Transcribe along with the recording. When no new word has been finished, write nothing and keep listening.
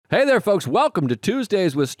Hey there, folks. Welcome to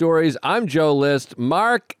Tuesdays with Stories. I'm Joe List.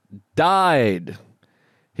 Mark died.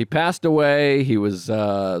 He passed away. He was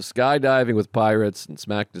skydiving with pirates and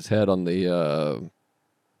smacked his head on the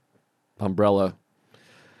umbrella.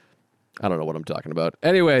 I don't know what I'm talking about.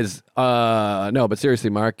 Anyways, no, but seriously,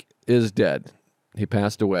 Mark is dead. He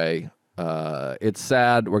passed away. It's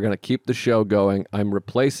sad. We're going to keep the show going. I'm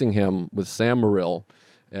replacing him with Sam Morrill,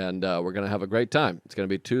 and we're going to have a great time. It's going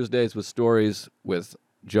to be Tuesdays with Stories with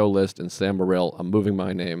Joe List and Sam Morrill. I'm moving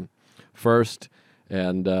my name first,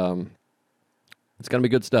 and it's going to be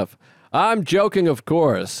good stuff. I'm joking, of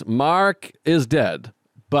course. Mark is dead,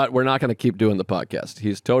 but we're not going to keep doing the podcast.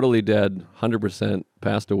 He's totally dead, 100%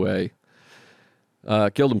 passed away,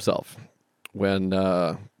 killed himself when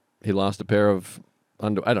he lost a pair of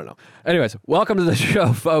I don't know. Anyways, welcome to the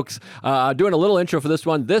show, folks. Doing a little intro for this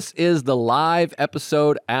one. This is the live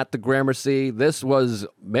episode at the Gramercy. This was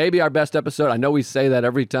maybe our best episode. I know we say that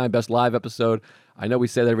every time, best live episode. I know we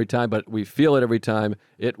say that every time, but we feel it every time.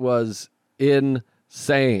 It was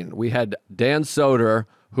insane. We had Dan Soder,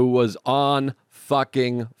 who was on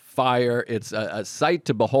fucking fire. It's a sight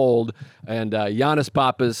to behold. And Yannis,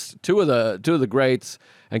 Pappas, two of the greats,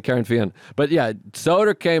 and Kerryn, Feehan. But yeah,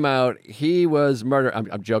 Soder came out. He was murdered.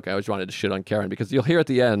 I'm joking. I always wanted to shit on Kerryn because you'll hear at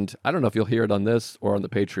the end. I don't know if you'll hear it on this or on the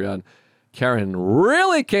Patreon. Kerryn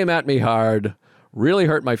really came at me hard. Really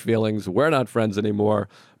hurt my feelings. We're not friends anymore.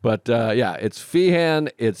 But yeah, it's Feehan,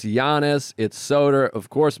 it's Yannis, it's Soder, of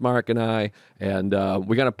course, Mark and I. And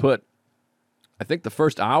we're going to put, I think, the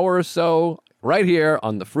first hour or so right here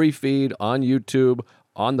on the free feed, on YouTube,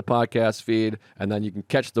 on the podcast feed. And then you can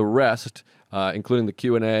catch the rest, including the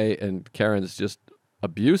Q&A and Kerryn's just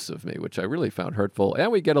abuse of me, which I really found hurtful.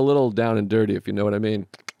 And we get a little down and dirty, if you know what I mean.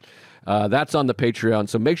 That's on the Patreon.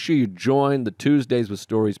 So make sure you join the Tuesdays with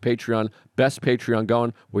Stories Patreon. Best Patreon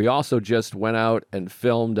going. We also just went out and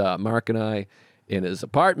filmed Mark and I in his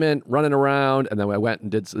apartment, running around. And then I went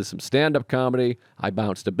and did some stand-up comedy. I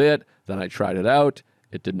bounced a bit. Then I tried it out.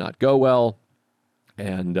 It did not go well.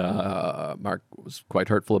 And Mark was quite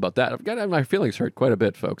hurtful about that. I've got my feelings hurt quite a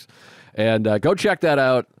bit, folks. And go check that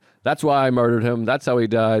out. That's why I murdered him. That's how he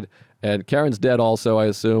died. And Kerryn's dead also, I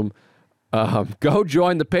assume. Go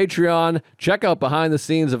join the Patreon. Check out behind the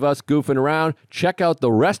scenes of us goofing around. Check out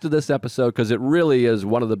the rest of this episode because it really is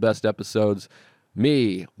one of the best episodes.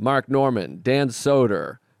 Me, Mark Norman, Dan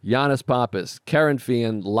Soder, Yannis, Pappas, Kerryn,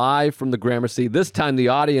 Feehan, live from the Gramercy. This time the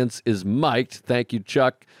audience is mic'd. Thank you,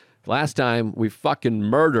 Chuck. Last time we fucking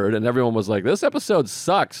murdered and everyone was like, this episode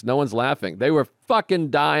sucks. No one's laughing. They were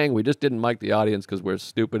fucking dying. We just didn't mic the audience because we're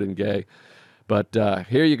stupid and gay. But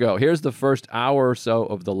here you go. Here's the first hour or so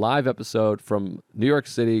of the live episode from New York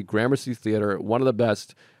City, Gramercy Theater. One of the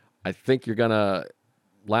best. I think you're going to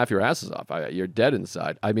laugh your asses off. You're dead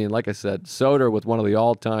inside. I mean, like I said, Soder with one of the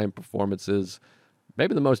all-time performances,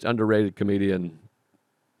 maybe the most underrated comedian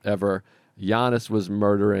ever. Yannis was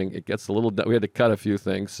murdering. It gets a little... We had to cut a few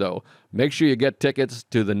things, so make sure you get tickets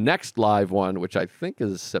to the next live one, which I think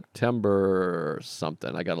is September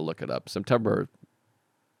something. I got to look it up. September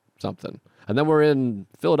something. And then we're in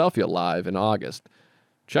Philadelphia live in August.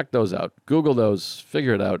 Check those out. Google those.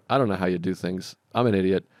 Figure it out. I don't know how you do things. I'm an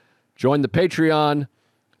idiot. Join the Patreon.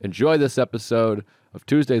 Enjoy this episode of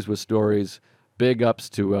Tuesdays with Stories. Big ups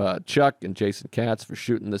to Chuck and Jason Katz for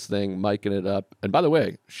shooting this thing, micing it up. And by the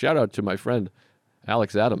way, shout out to my friend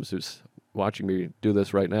Alex Adams, who's watching me do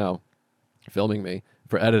this right now, filming me,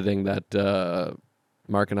 for editing that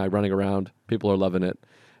Mark and I running around. People are loving it.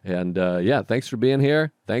 And yeah, thanks for being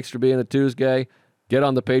here. Thanks for being a Tuesday. Get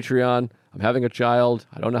on the Patreon. I'm having a child.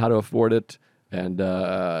 I don't know how to afford it. And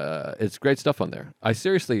it's great stuff on there. A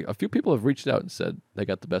few people have reached out and said they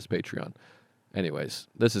got the best Patreon. Anyways,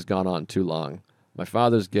 this has gone on too long. My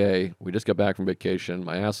father's gay. We just got back from vacation.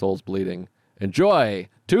 My asshole's bleeding. Enjoy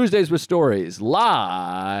Tuesdays with Stories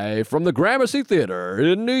live from the Gramercy Theater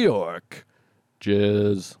in New York.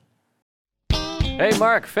 Jizz. Hey,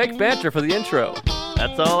 Mark, fake banter for the intro.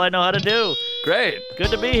 That's all I know how to do. Great.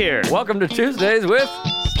 Good to be here. Welcome to Tuesdays with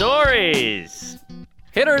Stories.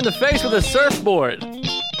 Hit her in the face with a surfboard.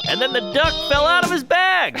 And then the duck fell out of his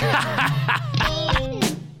bag.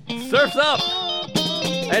 Surf's up.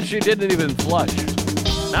 And she didn't even flush.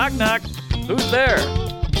 Knock, knock. Who's there?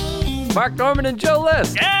 Mark Norman and Joe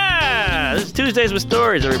List. Yeah! This is Tuesdays with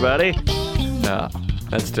Stories, everybody. Nah,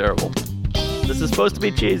 that's terrible. This is supposed to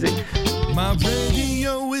be cheesy. My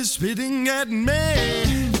radio is spitting at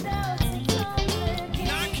me.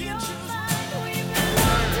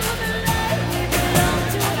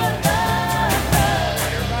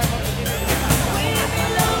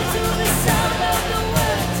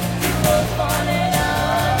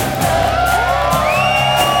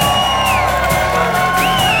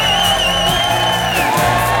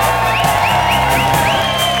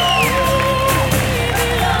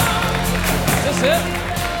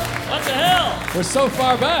 so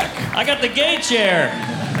far back? I got the gay chair.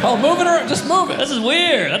 Oh, move it or just move it. This is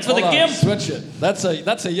weird. That's for the Hold on, gimp. Switch it. That's a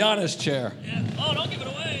Yannis chair. Yeah. Oh, don't give it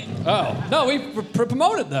away. Oh, no, we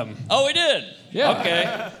promoted them. Oh, we did? Yeah.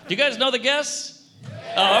 Okay. Do you guys know the guests?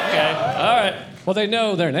 Oh, okay. All right. Well, they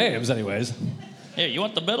know their names anyways. Here, you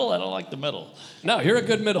want the middle? I don't like the middle. No, you're a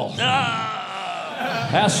good middle. Ah!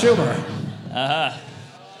 Ask Schumer.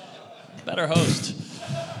 Better host.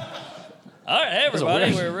 All right, hey,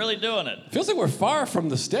 everybody. weird- We're really doing it. Feels like we're far from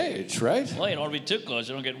the stage, right? Well, you don't want to be too close.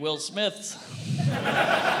 You don't get Will Smith.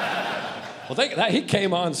 Well, he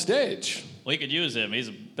came on stage. We could use him. He's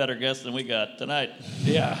a better guest than we got tonight.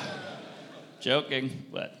 Yeah. Joking,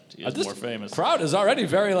 but he's This more famous. crowd is already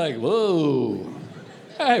very like, whoa.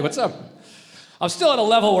 Hey, what's up? I'm still at a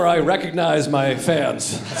level where I recognize my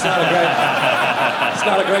fans. It's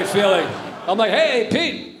not a great feeling. I'm like, hey,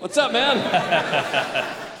 Pete, what's up, man?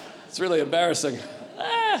 It's really embarrassing.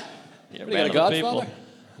 You're You got a Godfather?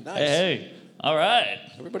 Nice. Hey, all right.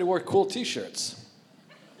 Everybody wore cool T-shirts.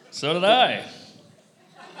 So did I.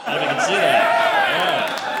 I don't know if you can see that.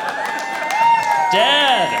 Yeah.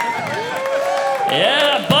 Dad.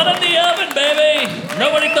 Yeah, butt in the oven, baby.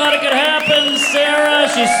 Nobody thought it could happen. Sarah,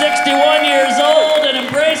 she's 61 years old and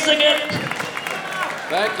embracing it.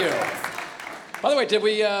 Thank you. By the way,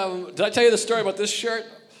 did I tell you the story about this shirt?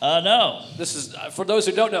 No. This is, for those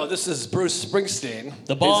who don't know, this is Bruce Springsteen.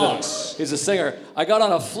 The boss. He's a singer. I got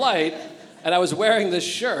on a flight, and I was wearing this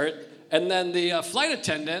shirt, and then the flight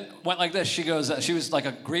attendant went like this. She goes, she was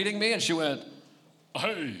like greeting me, and she went,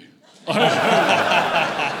 hey.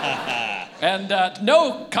 And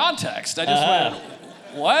no context. I just went,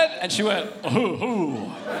 what? And she went,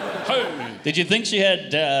 hey. Did you think she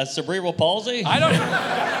had cerebral palsy?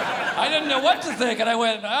 I didn't know what to think, and I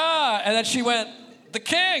went, and then she went, the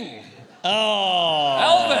king. Oh.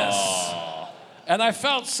 Elvis. And I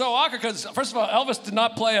felt so awkward because, first of all, Elvis did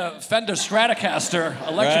not play a Fender Stratocaster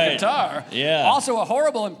electric guitar. Yeah. Also a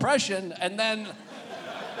horrible impression. And then,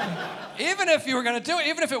 even if you were going to do it,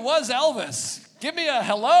 even if it was Elvis, give me a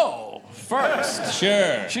hello first.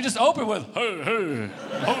 Sure. She just opened with, hey, hey,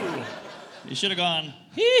 oh. You should have gone,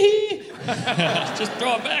 hee hee. Just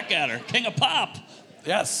throw it back at her. King of pop.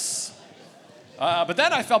 Yes. But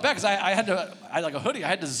then I felt bad because I had like a hoodie. I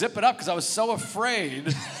had to zip it up because I was so afraid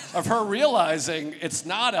of her realizing it's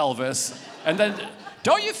not Elvis. And then,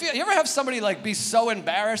 don't you ever have somebody like be so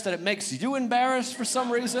embarrassed that it makes you embarrassed for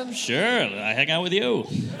some reason? Sure, I hang out with you.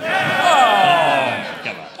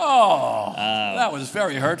 Come on. Oh, that was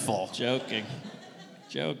very hurtful. Joking.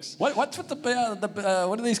 Jokes. What's with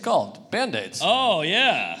what are these called? Band-Aids. Oh,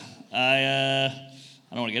 yeah. I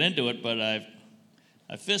don't want to get into it, but I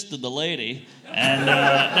fisted the lady, and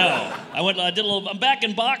no, I'm back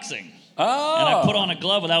in boxing. Oh. And I put on a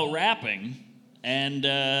glove without wrapping, and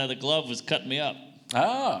the glove was cutting me up.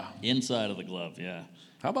 Ah. Inside of the glove, yeah.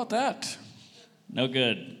 How about that? No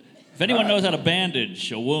good. If anyone knows how to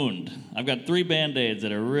bandage a wound, I've got 3 Band-Aids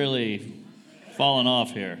that are really falling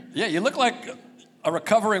off here. Yeah, you look like a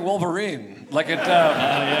recovering Wolverine. Like it.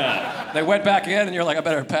 Yeah. They went back in, and you're like, I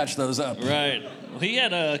better patch those up. Right. Well, he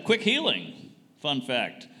had a quick healing. Fun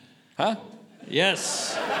fact. Huh?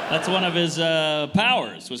 Yes. That's one of his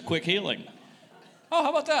powers, was quick healing. Oh, how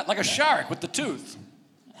about that? Like a shark with the tooth.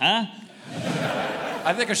 Huh?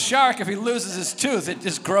 I think a shark, if he loses his tooth, it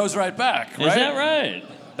just grows right back, right? Is that right?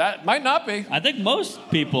 That might not be. I think most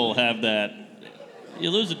people have that. You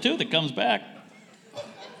lose a tooth, it comes back.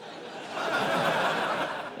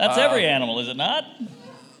 That's every animal, is it not?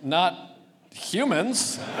 Not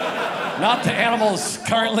humans. Not the animals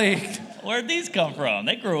currently. Where'd these come from?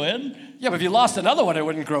 They grew in. Yeah, but if you lost another one, it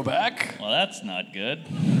wouldn't grow back. Well, that's not good.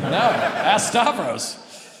 No. Ask Stavros.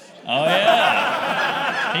 Oh,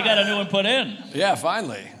 yeah. He got a new one put in. Yeah,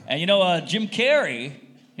 finally. And you know, Jim Carrey,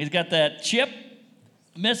 he's got that chip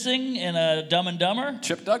missing in Dumb and Dumber.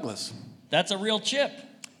 Chip Douglas. That's a real chip.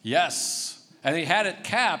 Yes. And he had it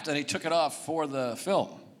capped, and he took it off for the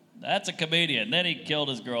film. That's a comedian. Then he killed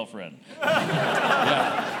his girlfriend.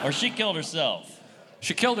 Yeah. Or she killed herself.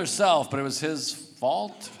 She killed herself, but it was his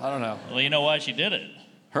fault? I don't know. Well, you know why she did it?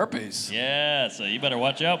 Herpes. Yeah, so you better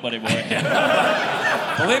watch out, buddy boy. Believe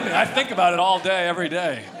me, I think about it all day, every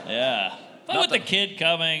day. Yeah. But with the kid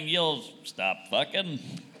coming, you'll stop fucking.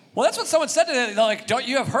 Well, that's what someone said to me. They're like, don't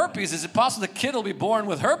you have herpes? Is it possible the kid will be born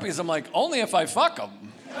with herpes? I'm like, only if I fuck him.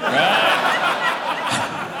 Right.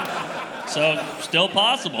 So, still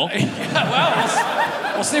possible. Yeah,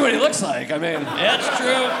 well, we'll see what he looks like. I mean. That's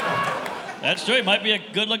true. That's true. He might be a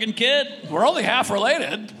good-looking kid. We're only half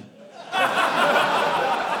related. Wait,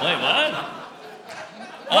 what?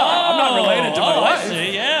 I'm not related to my wife. I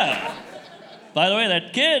see, yeah. By the way,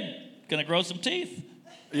 that kid Gonna grow some teeth.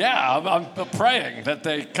 Yeah, I'm praying that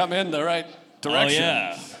they come in the right direction. Oh,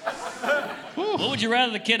 yeah. What would you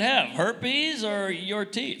rather the kid have, herpes or your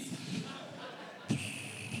teeth?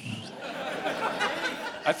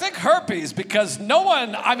 I think herpes, because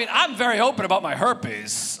I'm very open about my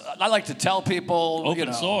herpes. I like to tell people,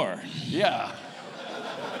 Open sore. Yeah.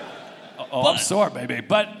 I'm sore, baby.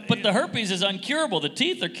 But the herpes is uncurable. The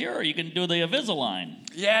teeth are cured. You can do the Invisalign.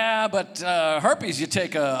 yeah, but herpes, you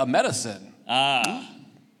take a medicine. Ah.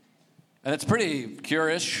 And it's pretty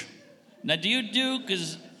cure-ish. Now, do you do,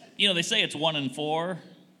 because, they say it's 1 in 4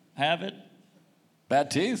 have it?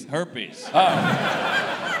 Bad teeth? Herpes.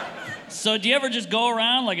 Oh. So do you ever just go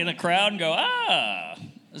around, like in a crowd, and go,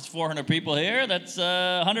 there's 400 people here. That's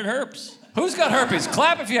 100 herps. Who's got herpes?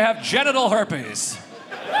 Clap if you have genital herpes.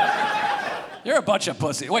 You're a bunch of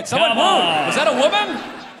pussy. Wait, someone Come moved. on. Was that a woman?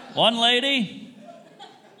 One lady.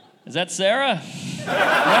 Is that Sarah?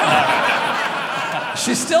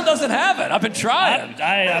 She still doesn't have it. I've been trying.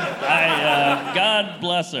 God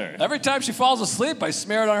bless her. Every time she falls asleep, I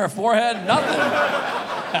smear it on her forehead. Nothing.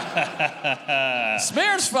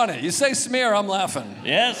 Smear's funny. You say smear, I'm laughing.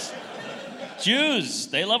 Yes. Jews,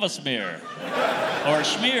 they love a smear. Or a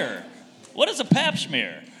schmear. What is a pap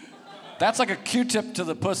smear? That's like a Q-tip to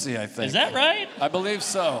the pussy, I think. Is that right? I believe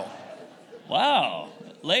so. Wow.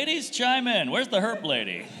 Ladies, chime in. Where's the herp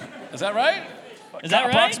lady? Is that right? Is that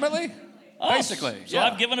right? Approximately? Oh, Basically, so yeah.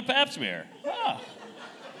 I've given a pap smear. Ah.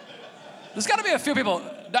 There's got to be a few people.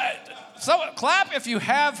 So clap if you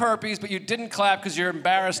have herpes, but you didn't clap because you're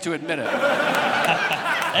embarrassed to admit it.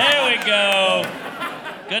 There we go.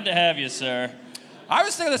 Good to have you, sir. I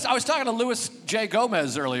was thinking this. I was talking to Louis J.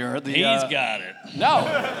 Gomez earlier. He's got it. No,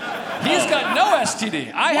 he's got no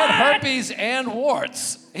STD. I had herpes and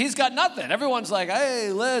warts. He's got nothing. Everyone's like,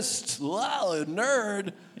 "Hey, list, wow,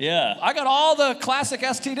 nerd." Yeah. I got all the classic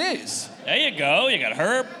STDs. There you go. You got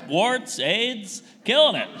herp, warts, AIDS,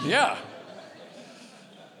 killing it. Yeah.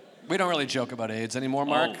 We don't really joke about AIDS anymore,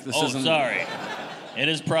 Mark. Oh, sorry. It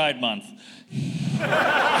is Pride Month. All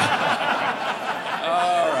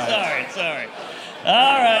right. Sorry.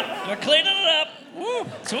 All right, we're cleaning it up. Woo.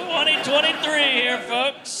 2023 here,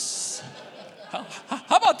 folks.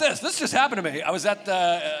 How about this? This just happened to me. I was at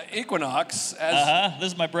the Equinox.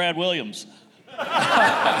 This is my Brad Williams.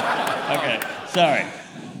 Okay, sorry.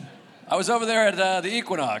 I was over there at the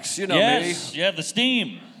Equinox. You know Yes, me. you have the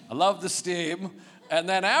steam. I love the steam. And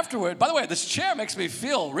then afterward, by the way, this chair makes me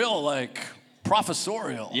feel real,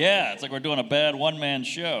 professorial. Yeah, it's like we're doing a bad one-man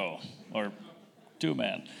show. Or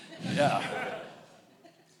two-man. Yeah.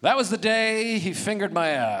 That was the day he fingered my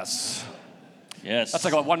ass. Yes. That's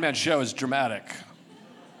like a one-man show is dramatic.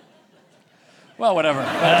 Well, whatever.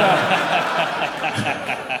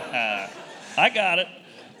 I got it.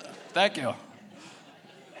 Thank you.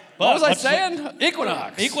 But What was I saying?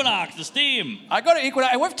 Equinox. Equinox, the steam. I go to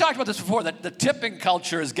Equinox, and we've talked about this before, that the tipping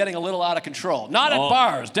culture is getting a little out of control. Not at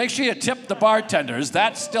bars. Make sure you tip the bartenders.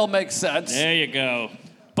 That still makes sense. There you go.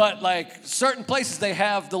 But certain places, they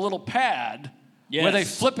have the little pad where they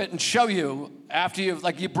flip it and show you after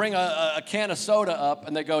you bring a can of soda up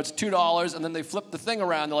and they go, it's $2, and then they flip the thing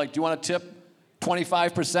around. They're like, do you want to tip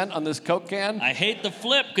 25% on this Coke can? I hate the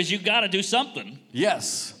flip because you got to do something.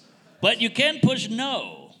 Yes. But you can push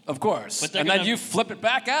no. Of course. But And then you flip it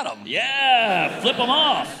back at them. Yeah, flip them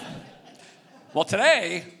off. Well,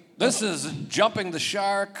 today, this is jumping the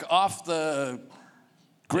shark off the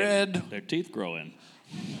grid. Their teeth grow in.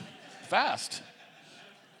 Fast.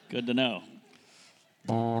 Good to know.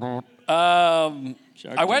 I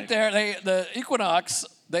went there. The Equinox,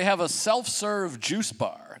 they have a self-serve juice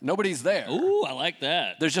bar. Nobody's there. Ooh, I like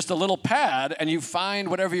that. There's just a little pad, and you find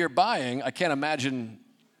whatever you're buying. I can't imagine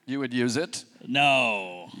you would use it.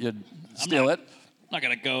 No. You'd steal it. I'm not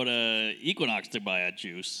going to go to Equinox to buy a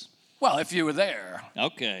juice. Well, if you were there.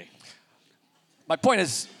 Okay. My point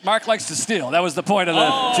is, Mark likes to steal. That was the point of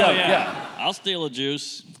the joke. Yeah. I'll steal a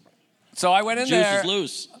juice. So I went in there. Juice is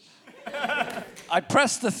loose. I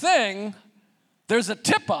pressed the thing. There's a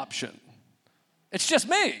tip option. It's just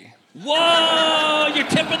me. Whoa! You're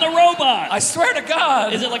tipping the robot. I swear to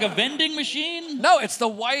God. Is it like a vending machine? No, it's the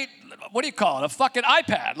white, what do you call it? A fucking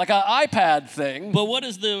iPad. Like an iPad thing. But what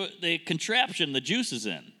is the contraption the juice is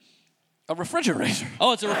in? A refrigerator.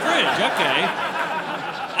 Oh, it's a fridge. Okay.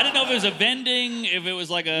 I didn't know if it was a vending, if it was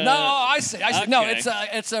like a... No, I see. Okay. No,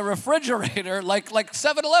 it's a refrigerator like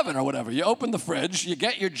 7-Eleven or whatever. You open the fridge, you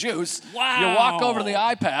get your juice. Wow. You walk over to the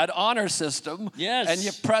iPad honor system. Yes. And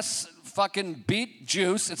you press fucking beet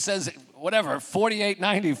juice. It says whatever,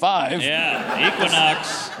 $48.95. Yeah,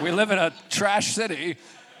 Equinox. We live in a trash city.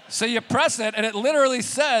 So you press it and it literally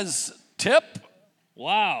says tip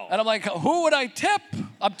Wow. And I'm like, who would I tip?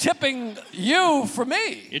 I'm tipping you for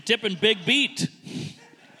me. You're tipping Big Beat.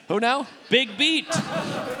 Who now? Big Beat.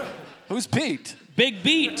 Who's Pete? Big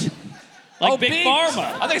Beat. Like Big Beat.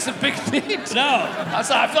 Pharma. I think it's a Big Pete. No. I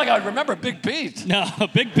feel like I remember Big Pete. No,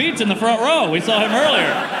 Big Beat's in the front row. We saw him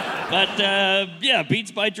earlier. But, yeah,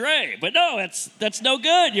 Beats by Dre. But no, that's no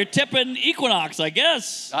good. You're tipping Equinox, I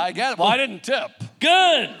guess. I get it. Well, I didn't tip.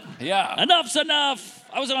 Good. Yeah. Enough's enough.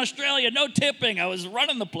 I was in Australia, no tipping. I was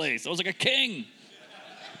running the place. I was like a king.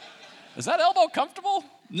 Is that elbow comfortable?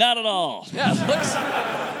 Not at all. Yeah, it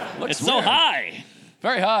looks It's so weird. high.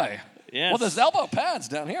 Very high. Yes. Well, there's elbow pads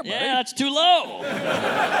down here, buddy. Yeah, that's too low.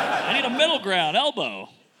 I need a middle ground, elbow.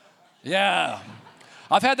 Yeah.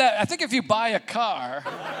 I've had that. I think if you buy a car,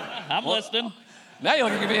 I'm listening. now you're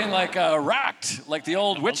looking at being like racked, like the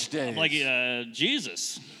old witch days. Like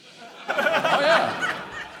Jesus. Oh, yeah.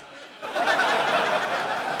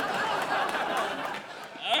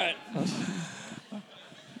 All right.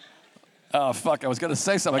 Oh, fuck. I was going to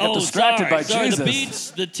say something. I got distracted by sorry. Jesus. The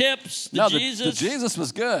beats, the tips, the No, Jesus. the Jesus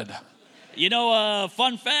was good. You know,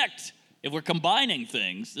 fun fact, if we're combining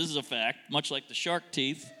things, this is a fact, much like the shark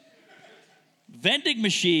teeth, vending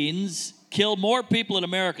machines kill more people in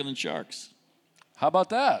America than sharks. How about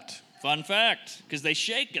that? Fun fact, because they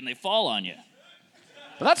shake and they fall on you.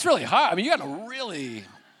 But that's really hard. I mean, you got to really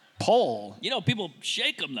pull. You know, people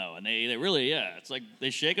shake them, though, and they really, yeah, it's like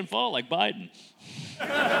they shake and fall like Biden.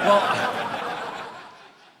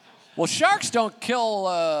 Well, sharks don't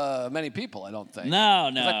kill many people, I don't think.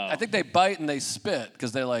 No. I think they bite and they spit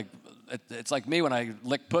because they're like, it's like me when I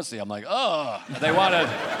lick pussy. I'm like, oh, they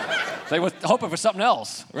were hoping for something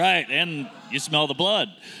else. Right, and you smell the blood.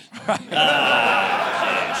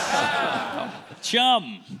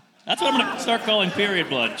 Chum. That's what I'm going to start calling period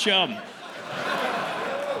blood, chum.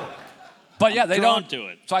 But yeah, they drawn don't. to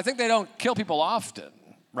it. So I think they don't kill people often,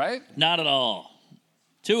 right? Not at all.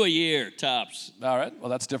 2 a year, tops. All right. Well,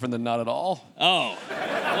 that's different than not at all. Oh,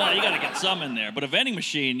 well, you got to get some in there. But a vending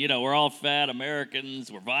machine, you know, we're all fat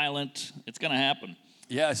Americans. We're violent. It's going to happen.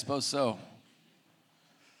 Yeah, I suppose so.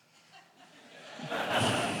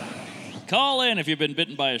 Call in if you've been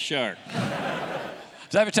bitten by a shark.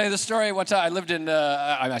 Did I ever tell you this story? One time I lived in,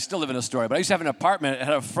 I still live in Astoria, but I used to have an apartment. It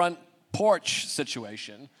had a front porch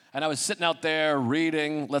situation. And I was sitting out there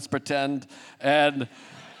reading, let's pretend, and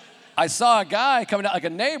I saw a guy coming out, like a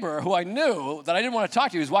neighbor who I knew that I didn't want to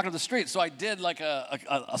talk to. He was walking up the street, so I did like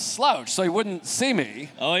a slouch so he wouldn't see me.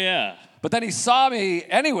 Oh, yeah. But then he saw me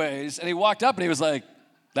anyways, and he walked up and he was like,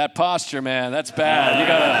 that posture, man, that's bad.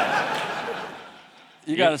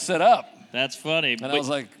 You gotta sit up. That's funny. And I was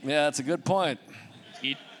like, yeah, that's a good point.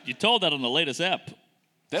 You told that on the latest ep.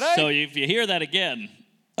 Did I? So if you hear that again,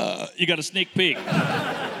 you got a sneak peek.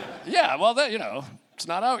 Yeah, well, it's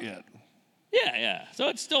not out yet. Yeah. So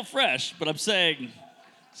it's still fresh, but I'm saying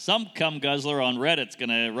some cum guzzler on Reddit's going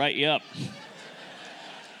to write you up.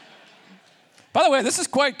 By the way, this is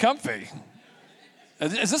quite comfy.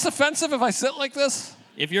 Is this offensive if I sit like this?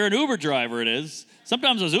 If you're an Uber driver, it is.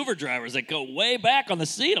 Sometimes those Uber drivers, they go way back on the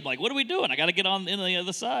seat. I'm like, what are we doing? I got to get on the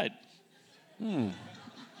other side.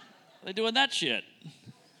 They're doing that shit.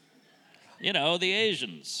 You know, the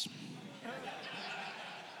Asians.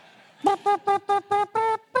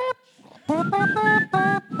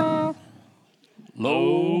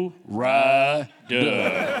 Low rider.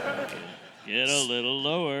 Get a little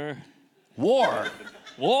lower. War.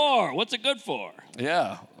 What's it good for?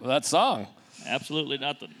 Yeah, that song. Absolutely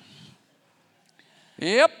nothing.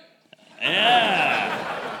 Yep.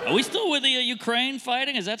 Yeah. Are we still with the Ukraine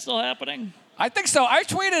fighting? Is that still happening? I think so. I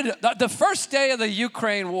tweeted the first day of the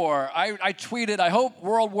Ukraine war. I tweeted, I hope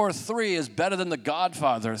World War III is better than The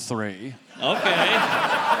Godfather 3. Okay.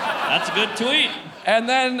 That's a good tweet. And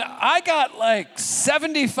then I got like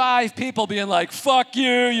 75 people being like, fuck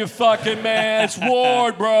you fucking man. It's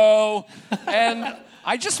war, bro. And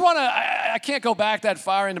I just want to, I can't go back that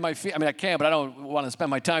far into my feet. I mean, I can, but I don't want to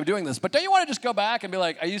spend my time doing this. But don't you want to just go back and be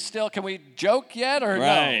like, can we joke yet or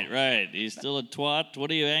no? Right. He's still a twat.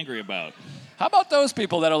 What are you angry about? How about those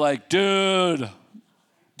people that are like, dude,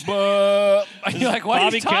 but you're like, what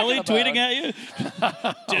Bobby are you talking Kelly about? tweeting at you?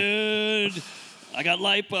 Dude, I got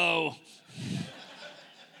lipo.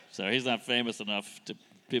 So he's not famous enough to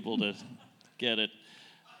people to get it.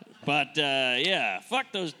 But yeah,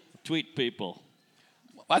 fuck those tweet people.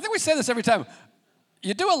 I think we say this every time.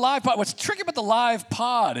 You do a live pod. What's tricky about the live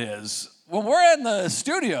pod is when we're in the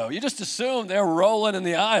studio, you just assume they're rolling in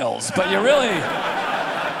the aisles. But you really,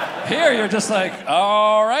 here you're just like,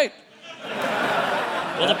 all right.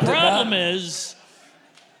 Well, the problem is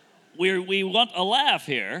we want a laugh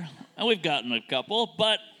here, and we've gotten a couple,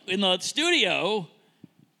 but in the studio,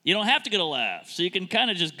 you don't have to get a laugh, so you can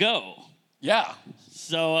kind of just go. Yeah.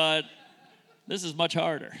 So this is much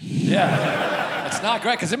harder. Yeah. It's not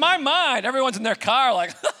great, because in my mind, everyone's in their car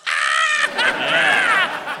like,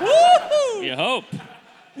 Woohoo! You hope.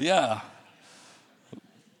 yeah.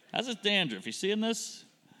 How's this dandruff? You seeing this?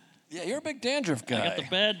 Yeah, you're a big dandruff guy. I got the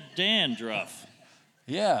bad dandruff.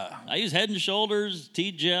 Yeah. I use Head and Shoulders,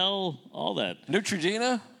 T-gel, all that.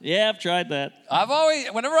 Neutrogena? Yeah, I've tried that.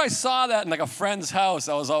 Whenever I saw that in like a friend's house,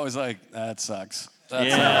 I was always like, that sucks.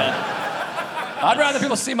 Yeah. I'd rather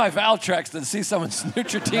people see my Valtrex than see someone's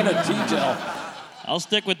Neutrogena T-gel. I'll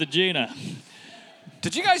stick with the Gina.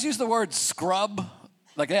 Did you guys use the word scrub?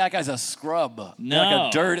 Like, hey, that guy's a scrub. No. Like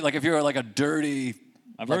a dirty, like if you're like a dirty.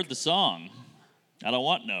 I've heard the song. I don't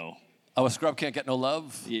want no. Oh, a scrub can't get no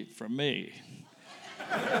love? From me.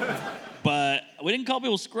 But we didn't call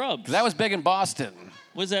people scrubs. That was big in Boston.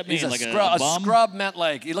 What does that mean? He's Like scrub. a bum? A scrub meant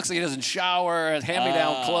like, he looks like he doesn't shower, has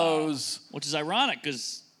hand-me-down clothes. Which is ironic,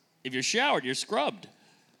 because if you're showered, you're scrubbed.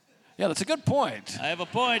 Yeah, that's a good point. I have a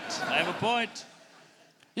point.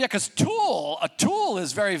 Yeah, because a tool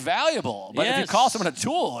is very valuable. But if you Yes. call someone a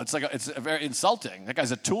tool, it's very insulting. That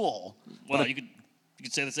guy's a tool. Well, you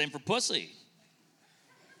could say the same for pussy.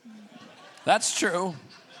 That's true.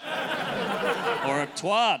 Or a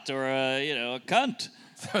twat, or a cunt.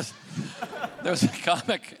 There was a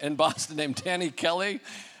comic in Boston named Danny Kelly,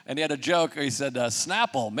 and he had a joke where he said,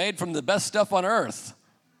 Snapple, made from the best stuff on earth.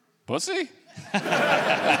 Pussy?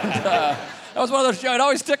 That was one of those jokes. It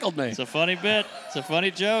always tickled me. It's a funny bit. It's a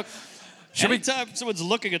funny joke. Should Anytime someone's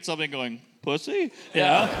looking at something going, pussy?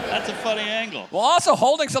 Yeah. That's a funny angle. Well, also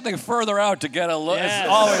holding something further out to get a look Yes. is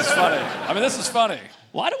always funny. I mean, this is funny.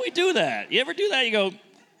 Why do we do that? You ever do that? You go, boy,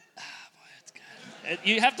 that's good.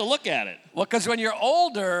 You have to look at it. Well, because when you're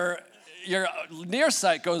older, your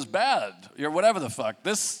nearsight goes bad. You're whatever the fuck.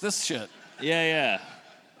 This shit. Yeah.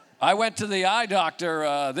 I went to the eye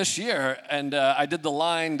doctor this year, and I did the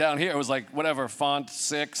line down here. It was like, whatever, font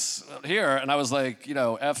 6 here. And I was like,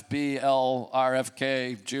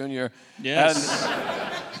 FBLRFK Junior. Yes.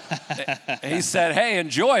 And he said, hey,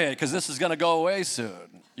 enjoy it, because this is going to go away soon.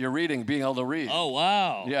 Your reading, being able to read. Oh,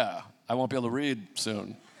 wow. Yeah, I won't be able to read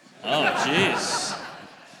soon. Oh, jeez.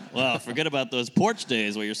 Well, forget about those porch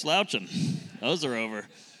days where you're slouching. Those are over.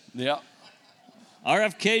 Yeah.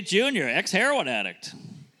 RFK Jr., ex-heroin addict.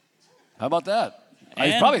 How about that?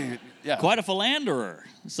 He's And probably, yeah. Quite a philanderer.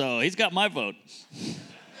 So he's got my vote.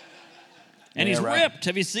 And Yeah, he's right. ripped.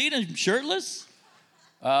 Have you seen him shirtless?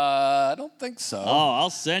 I don't think so. Oh,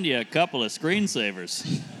 I'll send you a couple of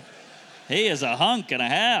screensavers. He is a hunk and a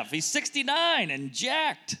half. He's 69 and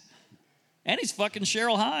jacked. And he's fucking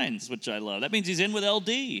Cheryl Hines, which I love. That means he's in with LD.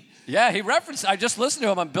 Yeah, I just listened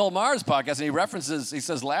to him on Bill Maher's podcast, and he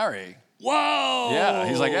says Larry. Whoa! Yeah,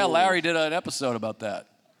 he's like, yeah, Larry did an episode about that.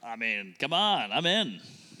 I mean, come on, I'm in.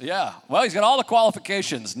 Yeah, well, he's got all the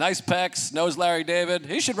qualifications. Nice pecs, knows Larry David.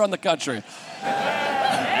 He should run the country.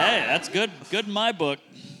 Hey, that's good in my book.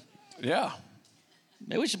 Yeah.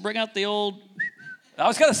 Maybe we should bring out the old... I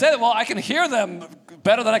was going to say that, well, I can hear them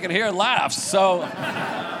better than I can hear laughs, so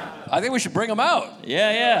I think we should bring them out.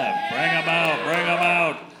 Yeah. Bring them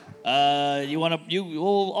out.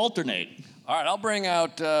 We'll alternate. All right, I'll bring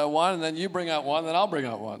out one, and then you bring out one, then I'll bring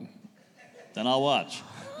out one. Then I'll watch.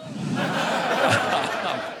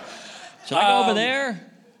 Should I go over there?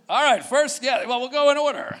 All right, first, we'll go in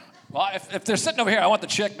order. Well, if they're sitting over here, I want the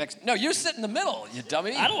chick next. No, you sit in the middle, you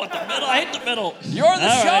dummy. I don't want the middle. I hate the middle. You're the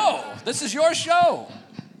All show. right. This is your show.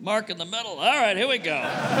 Mark in the middle. All right, here we go.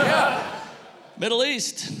 Yeah. Middle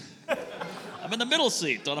East. I'm in the middle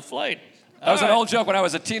seat on a flight. That was an old joke when I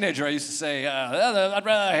was a teenager. I used to say,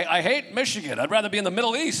 I hate Michigan. I'd rather be in the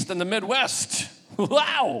Middle East than the Midwest.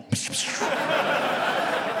 Wow.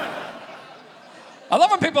 I love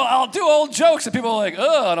when I'll do old jokes and people are like,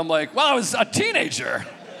 ugh, and I'm like, well, I was a teenager.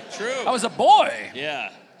 True. I was a boy.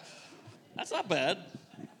 Yeah. That's not bad.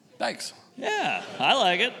 Thanks. Yeah, I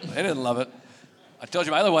like it. They didn't love it. I told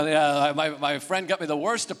you my other one, my friend got me the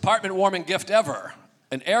worst apartment warming gift ever,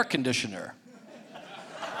 an air conditioner.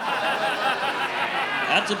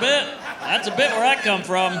 That's a bit. That's a bit where I come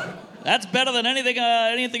from. That's better than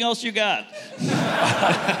anything else you got.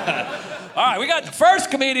 All right, we got the first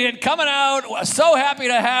comedian coming out. So happy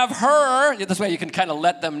to have her. This way you can kind of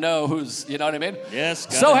let them know who's, you know what I mean? Yes.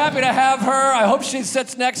 So happy to have her. I hope she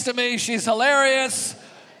sits next to me. She's hilarious.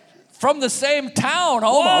 From the same town,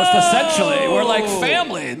 almost, essentially. We're like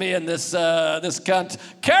family, me and this cunt.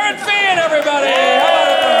 Kerryn Feehan, everybody. How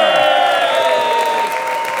about her?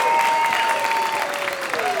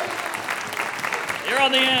 You're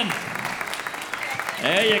on the end.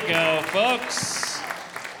 There you go, folks.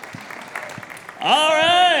 All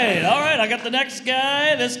right. All right, I got the next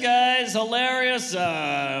guy. This guy's hilarious.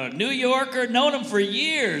 New Yorker, known him for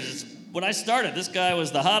years. When I started, this guy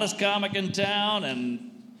was the hottest comic in town, and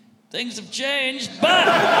things have changed, but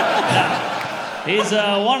he's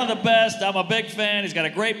one of the best. I'm a big fan. He's got a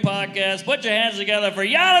great podcast. Put your hands together for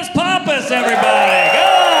Yannis Pappas, everybody. Go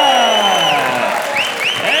on.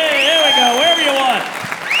 Hey, there we go. Wherever you want.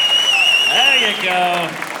 There you go.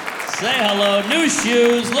 Say hello. New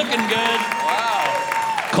shoes. Looking good.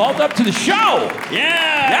 Called up to the show.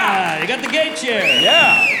 Yeah. You got the gate chair.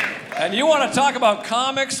 Yeah. And you want to talk about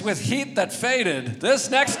comics with heat that faded. This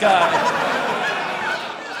next guy.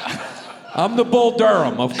 I'm the Bull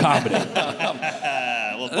Durham of comedy.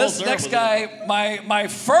 Well, This next guy, my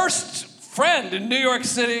first friend in New York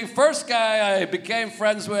City, first guy I became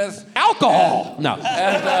friends with. Alcohol. No.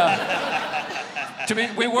 And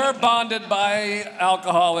we were bonded by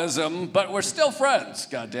alcoholism, but we're still friends,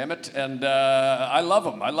 goddammit. And I love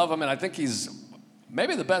him, and I think he's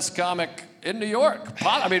maybe the best comic in New York.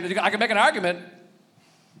 I mean, I can make an argument.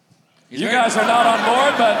 You guys are not on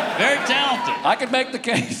board, but very talented. I could make the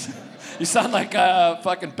case. You sound like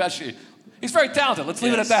fucking Pesci. He's very talented. Let's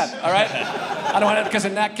leave it at that, all right? I don't want it because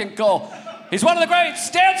of Nat King Cole. He's one of the greats.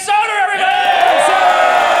 Stan Soder,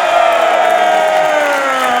 everybody!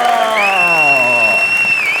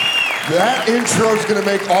 That intro's gonna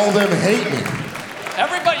make all them hate me.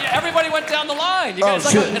 Everybody went down the line. You guys,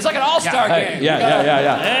 shit. it's like an all-star game. Yeah.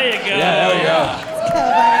 There you go. Yeah, there we go.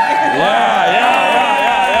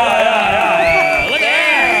 Look at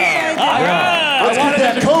that. All right. Let's get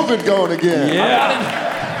that COVID going again.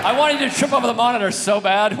 I wanted you to trip over the monitor so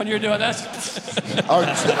bad when you were doing this.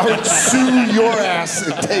 I would sue your ass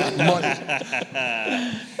and take money.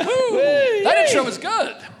 That intro was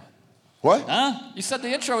good. What? You said the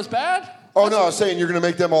intro was bad? Oh no, I was saying you're gonna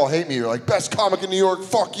make them all hate me. You're like, best comic in New York,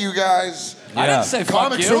 fuck you guys. I didn't say fuck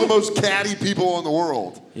Comics you. are the most catty people in the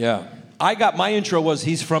world. Yeah. My intro was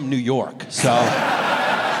he's from New York, so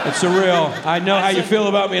it's a real. I know how you feel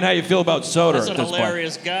about me and how you feel about Soder. That's at a this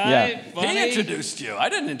hilarious point. guy. Yeah. Funny. He introduced you. I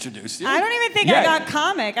didn't introduce you. I don't even think I got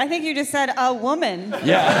comic. I think you just said a woman.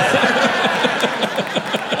 Yeah.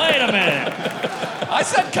 Wait a minute. I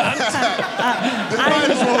said cunt.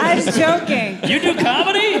 I was joking. You do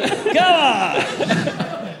comedy? Come on.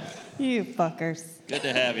 You fuckers. Good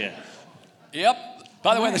to have you. Yep.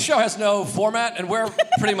 By the way, the show has no format, and we're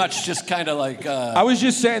pretty much just kind of like... I was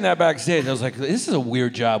just saying that backstage. I was like, this is a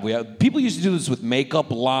weird job. People used to do this with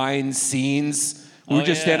makeup, lines, scenes. We were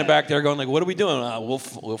just standing back there going like, what are we doing? We'll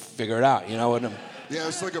figure it out, you know? And, Yeah,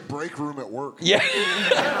 it's like a break room at work. yeah.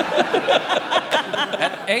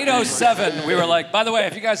 At 8:07, we were like, by the way,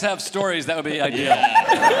 if you guys have stories, that would be ideal.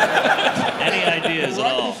 Any ideas at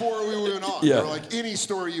Right all? before we went on, Yeah. they're like, any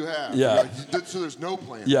story you have. Yeah. You're like, so there's no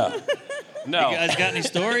plan. Yeah. No. You guys got any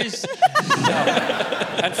stories?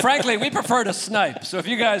 And frankly, we prefer to snipe. So if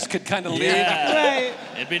you guys could kind of lead. Yeah. Right.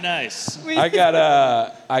 It'd be nice. I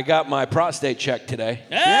got my prostate checked today.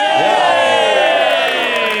 Hey!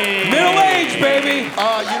 Middle age, baby.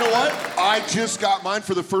 You know what? I just got mine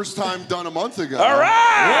for the first time done a month ago. All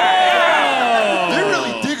right. They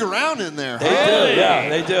really dig around in there. They Huh? do. Yeah,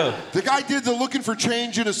 they do. The guy did the looking for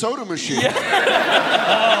change in a soda machine.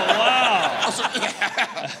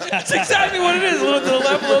 That's exactly what it is. A little to the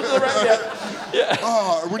left, a little to the right.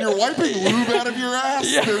 Yeah. When you're wiping lube out of your ass,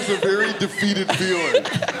 there's a very defeated feeling.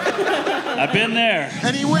 I've been there.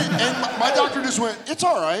 And he went, and my doctor just went, it's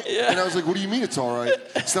all right. Yeah. And I was like, what do you mean it's all right?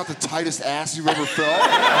 It's not the tightest ass you've ever felt.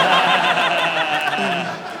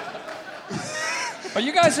 But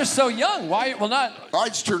you guys are so young. Why? Well, not. I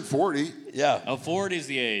just turned 40. Yeah. Oh, 40 is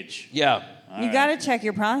the age. Yeah. You got to check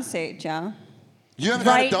your prostate, Joe. You haven't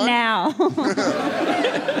had Right it done? now. We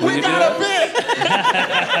got a bit.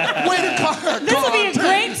 Way to This would be a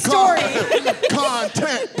great story.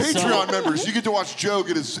 Content. Patreon members, you get to watch Joe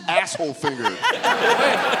get his asshole fingered.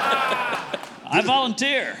 I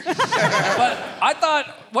volunteer. But I thought,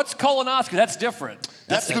 what's colonoscopy? That's different.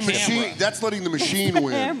 That's the machine. That's letting the machine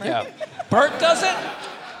win. Yeah. Bert does it?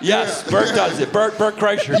 Yes, Bert does it. Bert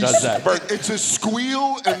Kreischer does that. Bert. It's a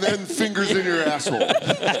squeal and then fingers in your asshole.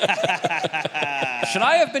 Should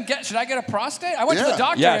I get a prostate? I went to the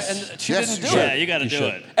doctor and she didn't do Yeah, it. you got to do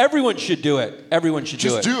it. Everyone should do it. Everyone should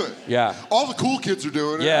Just do it. do it. Yeah. All the cool kids are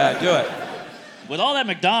doing it. Yeah, do it. With all that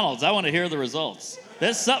McDonald's, I want to hear the results.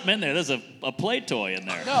 There's something in there. There's a play toy in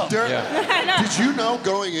there. No. Derek, I know. did you know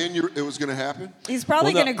going in it was going to happen? He's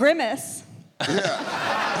probably Well, no. going to grimace. Yeah.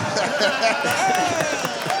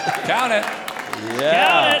 Count it. Yeah.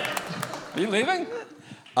 Count it. Are you leaving?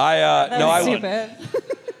 That was I stupid.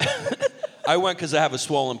 I went because I have a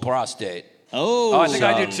swollen prostate. Oh, I think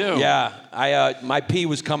I do too. Yeah, my pee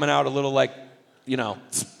was coming out a little like, Yeah,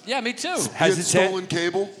 me too. You had hesitant. stolen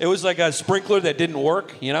cable? It was like a sprinkler that didn't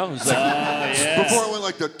work, It was like, Before it went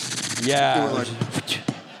like the... yeah. It went like...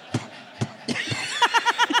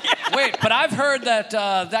 Wait, but I've heard that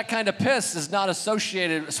that kind of piss is not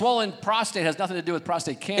associated. Swollen prostate has nothing to do with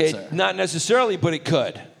prostate cancer. Not necessarily, but it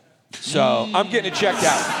could. So I'm getting it checked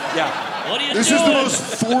out. Yeah. What are you This doing? is the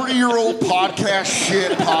most 40-year-old podcast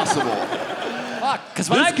shit possible. Fuck, because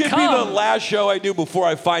when This I could come, be the last show I do before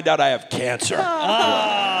I find out I have cancer.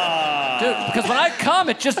 dude, because when I come,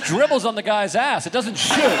 it just dribbles on the guy's ass. It doesn't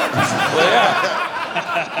shoot. Well,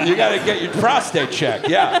 yeah. You got to get your prostate checked.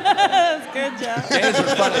 Yeah. That's good, Joe. Gays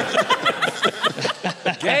are funny.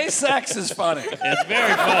 Gay sex is funny. It's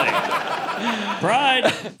very funny.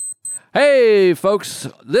 Pride. Hey, folks,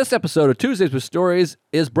 this episode of Tuesdays with Stories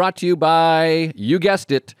is brought to you by, you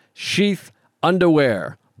guessed it, Sheath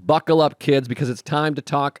Underwear. Buckle up, kids, because it's time to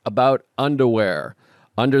talk about underwear.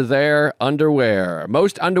 Under there, underwear.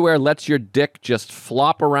 Most underwear lets your dick just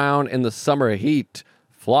flop around in the summer heat.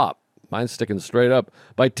 Flop. Mine's sticking straight up.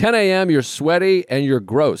 By 10 a.m., you're sweaty and you're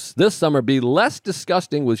gross. This summer, be less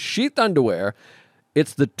disgusting with Sheath Underwear.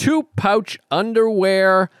 It's the 2-pouch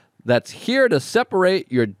underwear that's here to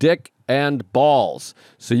separate your dick and balls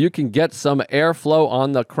so you can get some airflow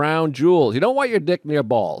on the crown jewels. You don't want your dick near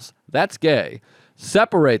balls. That's gay.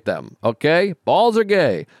 Separate them, okay? Balls are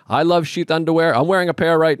gay. I love Sheath Underwear. I'm wearing a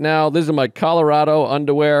pair right now. These are my Colorado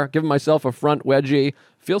underwear. Giving myself a front wedgie.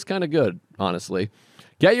 Feels kind of good, honestly.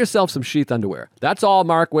 Get yourself some Sheath Underwear. That's all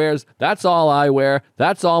Mark wears. That's all I wear.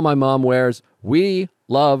 That's all my mom wears. We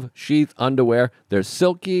love Sheath Underwear. They're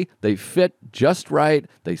silky. They fit just right.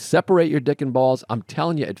 They separate your dick and balls. I'm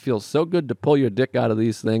telling you, it feels so good to pull your dick out of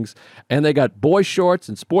these things. And they got boy shorts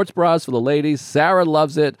and sports bras for the ladies. Sarah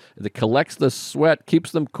loves it. It collects the sweat,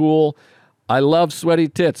 keeps them cool. I love sweaty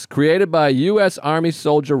tits. Created by U.S. Army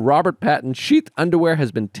soldier Robert Patton, Sheath Underwear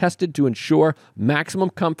has been tested to ensure maximum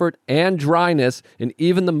comfort and dryness in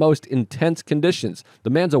even the most intense conditions. The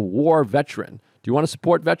man's a war veteran. Do you want to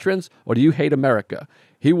support veterans or do you hate America?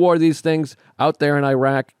 He wore these things out there in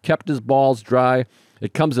Iraq, kept his balls dry.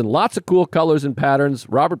 It comes in lots of cool colors and patterns,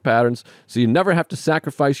 Robert patterns, so you never have to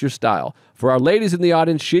sacrifice your style. For our ladies in the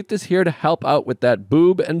audience, Sheath is here to help out with that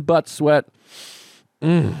boob and butt sweat.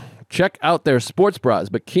 Check out their sports bras,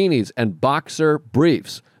 bikinis, and boxer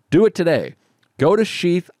briefs. Do it today. Go to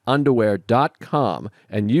sheathunderwear.com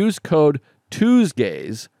and use code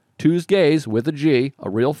TUESGAYS, Tuesdays with a G, a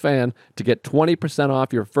real fan, to get 20%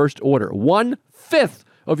 off your first order. 1/5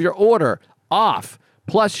 of your order off.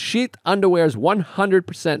 Plus, Sheath Underwear's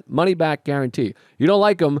 100% money-back guarantee. You don't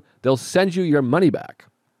like them, they'll send you your money back.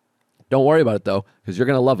 Don't worry about it, though, because you're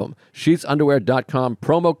going to love them. Sheathunderwear.com,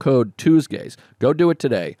 promo code Tuesdays. Go do it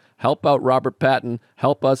today. Help out Robert Patton.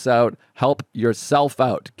 Help us out. Help yourself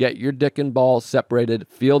out. Get your dick and balls separated.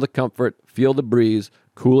 Feel the comfort. Feel the breeze.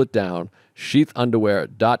 Cool it down.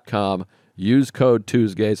 Sheathunderwear.com. Use code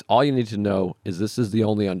Tuesdays. All you need to know is this is the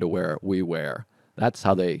only underwear we wear. That's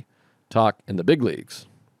how they talk in the big leagues.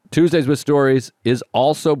 Tuesdays with Stories is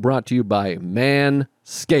also brought to you by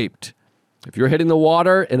Manscaped. If you're hitting the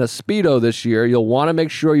water in a Speedo this year, you'll want to make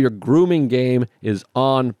sure your grooming game is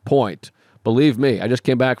on point. Believe me, I just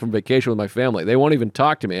came back from vacation with my family. They won't even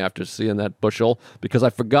talk to me after seeing that bushel because I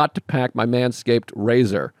forgot to pack my Manscaped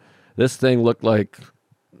razor. This thing looked like,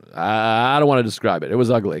 I don't want to describe it. It was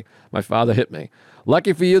ugly. My father hit me.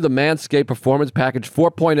 Lucky for you, the Manscaped Performance Package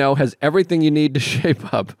 4.0 has everything you need to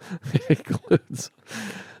shape up. It includes...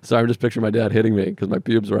 Sorry, I'm just picturing my dad hitting me because my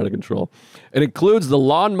pubes are out of control. It includes the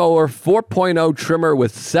Lawnmower 4.0 trimmer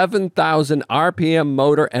with 7,000 RPM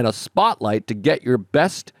motor and a spotlight to get your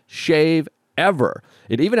best shave ever.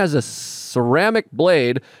 It even has a ceramic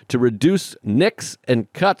blade to reduce nicks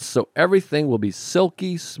and cuts so everything will be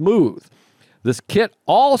silky smooth. This kit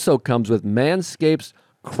also comes with Manscaped's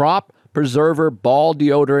Crop Preserver Ball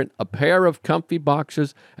Deodorant, a pair of comfy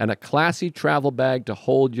boxers, and a classy travel bag to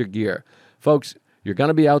hold your gear. Folks, you're going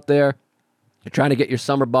to be out there. You're trying to get your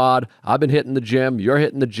summer bod. I've been hitting the gym. You're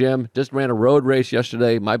hitting the gym. Just ran a road race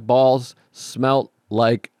yesterday. My balls smelt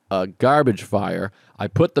like a garbage fire. I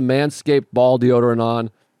put the Manscaped ball deodorant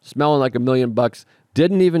on, smelling like $1,000,000.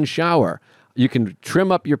 Didn't even shower. You can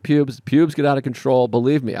trim up your pubes. Pubes get out of control.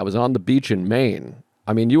 Believe me, I was on the beach in Maine.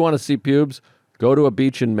 I mean, you want to see pubes? Go to a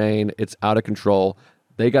beach in Maine. It's out of control.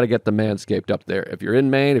 They got to get the Manscaped up there. If you're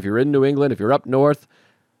in Maine, if you're in New England, if you're up north,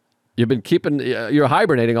 you're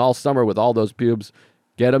hibernating all summer with all those pubes.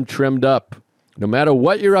 Get them trimmed up. No matter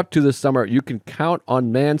what you're up to this summer, you can count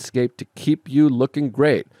on Manscaped to keep you looking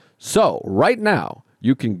great. So, right now,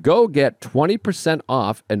 You can go get 20%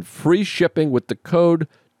 off and free shipping with the code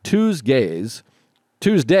Tuesdays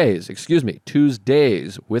with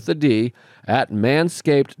a D at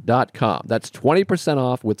manscaped.com. That's 20%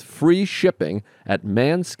 off with free shipping at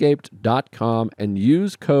manscaped.com and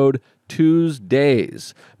use code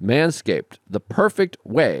Tuesdays. Manscaped, the perfect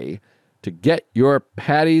way to get your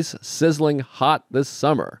patties sizzling hot this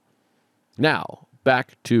summer. Now,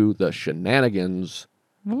 back to the shenanigans.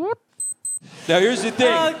 Now, here's the thing.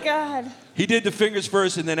 Oh, God. He did the fingers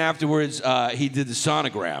first, and then afterwards, he did the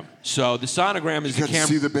sonogram. So the sonogram is You the got to camera.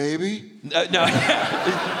 see the baby? No.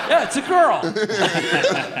 Yeah, it's a girl.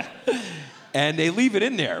 And they leave it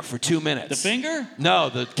in there for 2 minutes. The finger? No,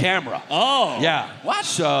 the camera. Oh. Yeah. What?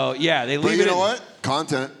 So, yeah, they But leave you it know in. what?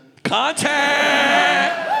 Content.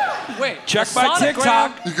 Content! Wait, Check a my sonogram-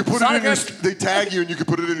 TikTok. You can put it in your. They tag you and you can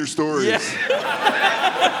put it in your stories. Yeah.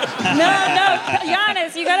 No,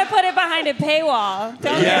 Yannis, you got to put it behind a paywall.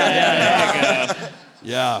 Don't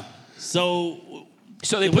Yeah. So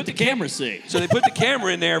they what the camera see? So they put the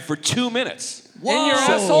camera in there for 2 minutes. In your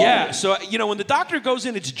So- asshole? Yeah. So, when the doctor goes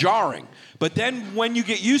in, it's jarring. But then when you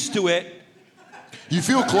get used to it, You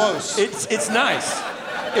feel close. it's nice.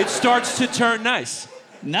 It starts to turn nice.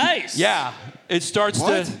 Nice. Yeah. It starts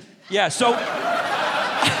What? to. Yeah. So.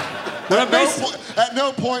 At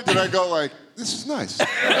no point did I go like, this is nice.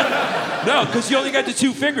 No, because you only got the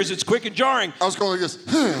 2 fingers. It's quick and jarring. I was going like this.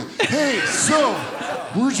 Hey, so,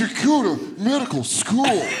 where'd you go to medical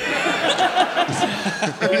school?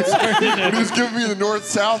 When he was giving me the north,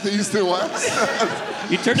 south, east, and west.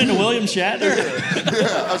 You turned into William Shatner?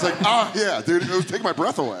 Yeah, I was like, yeah, dude, it was taking my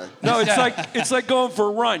breath away. No, it's like going for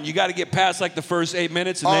a run. You got to get past like the first 8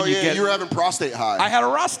 minutes, and Oh, then you yeah, get. you were having prostate high. I had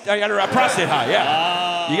a prostate high.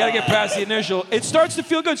 Yeah. You got to get past the initial. It starts to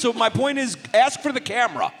feel good. So my point is, ask for the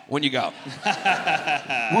camera when you go.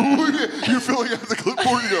 You're filling out the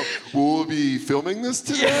clipboard, you go, will we be filming this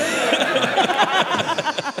today?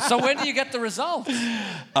 So when do you get the results? 2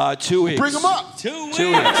 weeks. Bring them up. 2 weeks. 2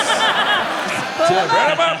 weeks.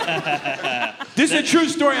 This is a true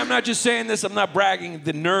story. I'm not just saying this. I'm not bragging.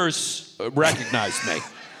 The nurse recognized me.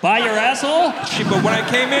 By your asshole? But when I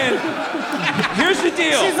came in, here's the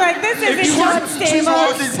deal. She's like, this isn't John She's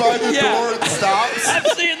walking Stamos. by the Yeah. door and stops. I've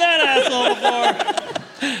seen that asshole before.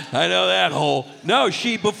 I know that hole. No,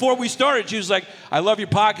 before we started, she was like, I love your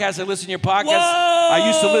podcast. I listen to your podcast. Whoa! I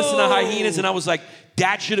used to listen to Hyenas, and I was like,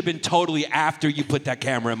 that should have been totally after you put that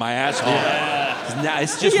camera in my asshole. Yeah. It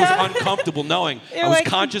just was uncomfortable knowing. You're I was like-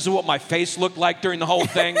 conscious of what my face looked like during the whole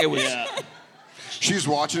thing. It was. Yeah. She's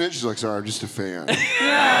watching it. She's like, sorry, I'm just a fan. He's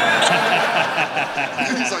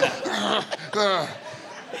like,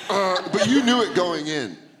 but you knew it going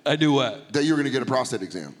in I knew what? that you were going to get a prostate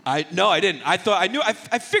exam. No, I didn't. I thought I knew. I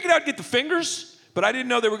figured I'd get the fingers, but I didn't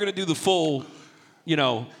know they were going to do the full.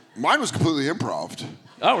 Mine was completely improv.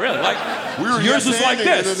 Oh, really? Like We were yours was like yes-anding,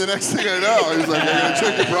 this. and then the next thing I know, he's like, I'm going to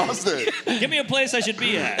check your prostate. Give me a place I should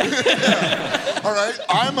be at. All right,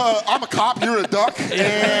 I'm a cop, you're a duck,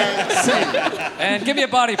 and scene. And give me a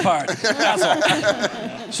body part. Asshole.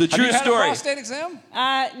 So Have true you had a story. prostate exam?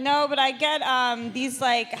 No, but I get these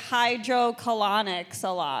like hydrocolonics a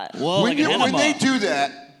lot. Whoa, When, like an when they enema. do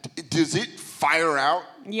that, does it fire out?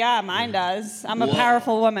 Yeah, mine does. I'm a Whoa.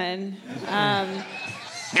 powerful woman.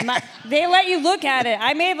 They let you look at it.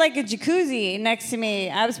 I made like a jacuzzi next to me.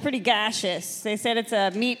 I was pretty gaseous. They said it's a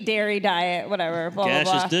meat dairy diet, whatever. Blah blah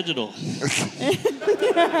Gaseous blah. digital.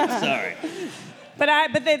 Sorry. But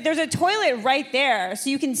there's a toilet right there, so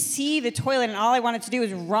you can see the toilet. And all I wanted to do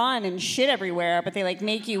was run and shit everywhere. But they like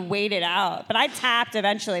make you wait it out. But I tapped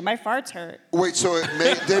eventually. My farts hurt. Wait, so you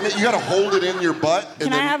got to hold it in your butt? And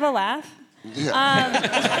Can then, I have a laugh? Yeah.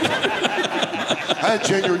 I had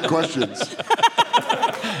genuine questions.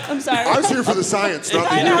 I'm sorry. I was here for the science, not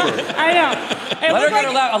the I know. humor. I know. It Let her looked get her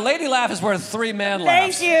like- laugh. A lady laugh is worth 3 man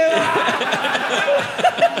laughs. Thank you.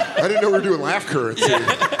 I didn't know we were doing laugh currency.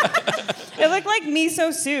 It looked like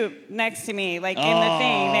miso soup next to me, like in the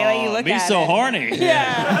thing. They let you look Me at so it. horny.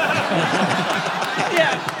 Yeah.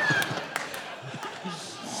 Yeah.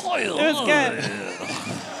 It was good.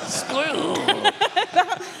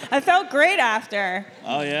 I felt great after.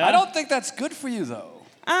 Oh, yeah? I don't think that's good for you, though.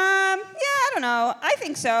 Yeah, I don't know. I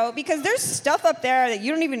think so because there's stuff up there that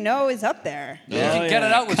you don't even know is up there. You can get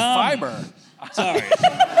it out with fiber. Sorry.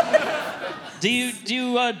 Do you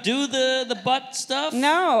do the butt stuff?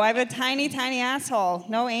 No, I have a tiny, tiny asshole.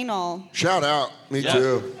 No anal. Shout out. Me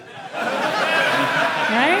too.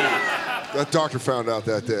 Right? That doctor found out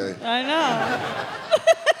that day. I know.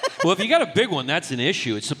 Well, if you got a big one, that's an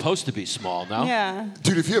issue. It's supposed to be small, no? Yeah.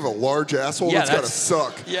 Dude, if you have a large asshole, Yeah, that's gotta that's-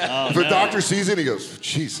 suck. Yeah. If a doctor sees it, he goes,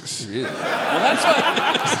 Jesus. Well,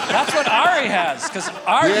 that's what Ari has. Because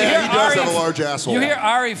Ari, you Yeah, hear he does Ari, have a large asshole. You hear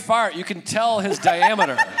Ari fart, you can tell his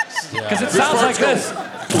diameter. Because it sounds like fart's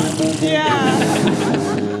this. Yeah.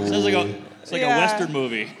 Sounds like it's like Yeah. a Western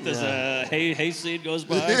movie. There's a hay seed goes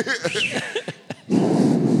by.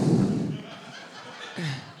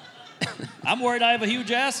 I'm worried I have a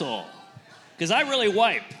huge asshole. Because I really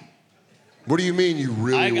wipe. What do you mean you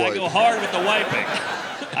really I wipe? go hard with the wiping.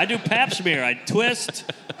 I do pap smear. I twist.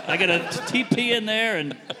 I get a TP in there,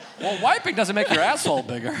 and Well, wiping doesn't make your asshole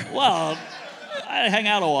bigger. well, I hang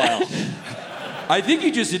out a while. I think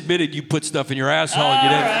you just admitted you put stuff in your asshole and you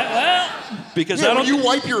All didn't. right, well, Because Yeah, I when don't. you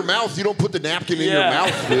wipe your mouth, you don't put the napkin in your Yeah.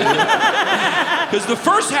 mouth, dude. Because the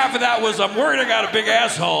first half of that was, I'm worried I got a big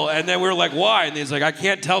asshole. And then we were like, why? And he's like, I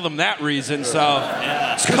can't tell them that reason. So,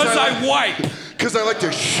 it's because I wipe. Because I like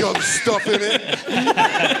to shove stuff in it.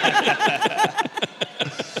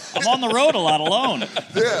 I'm on the road a lot alone.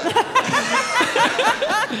 Yeah.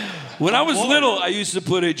 When I was little, I used to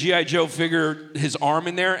put a G.I. Joe figure, his arm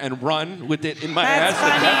in there, and run with it in my That's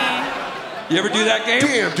ass. funny. You ever do that game?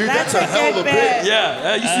 Damn, dude, that's, That's a a hell of good a bit. bit. Yeah,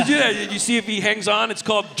 I used to do that. You see if he hangs on. It's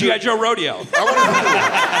called G.I. Joe Rodeo.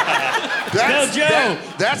 That's, Go, Joe.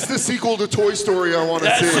 that's the sequel to Toy Story I want to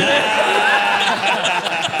see.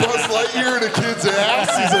 Buzz Lightyear in a kid's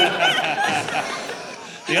ass. He's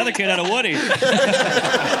like, The other kid had a Woody.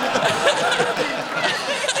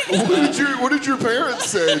 what did your parents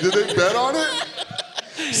say? Did they bet on it?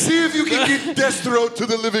 See if you can get Death's Throat to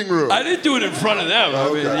the living room. I didn't do it in front of them. I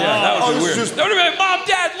mean, Okay. yeah, that Oh, would be this weird. is just- They would have been like, Mom,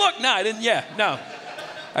 Dad, look. No, I didn't. Yeah, no.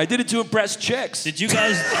 I did it to impress chicks. Did you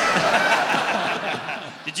guys?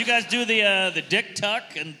 Did you guys do the dick tuck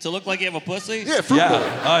and to look like you have a pussy? Yeah, fruit Yeah. bowl.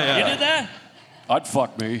 Oh, yeah. You did that? I'd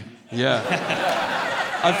fuck me. Yeah.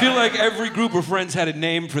 I feel like every group of friends had a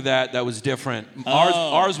name for that was different.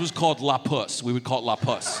 Ours was called La Puss. We would call it La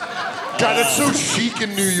Puss. God, that's so chic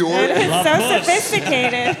in New York. It's so puss.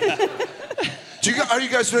 sophisticated. Are you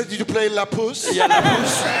guys ready to play La Puss? Yeah, La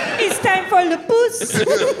Puss. It's time for the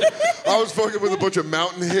puss. I was fucking with a bunch of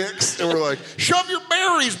mountain hicks, and we're like, shove your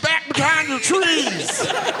berries back behind your trees.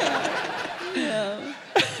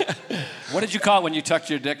 What did you call it when you tucked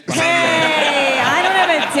your dick behind Hey, I don't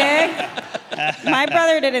have a dick. My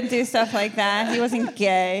brother didn't do stuff like that. He wasn't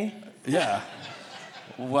gay. Yeah.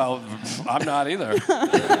 Well, I'm not either.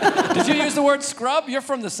 Did you use the word scrub? You're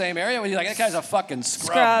from the same area. When you're like, that guy's a fucking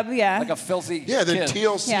scrub. Scrub, yeah. Like a filthy Yeah, then kid.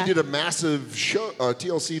 TLC Yeah. did a massive show.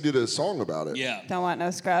 TLC did a song about it. Yeah. Don't want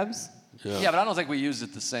no scrubs. Yeah, but I don't think we used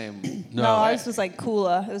it the same. No, ours was like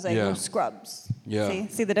cooler. It was like Yeah. no scrubs. Yeah.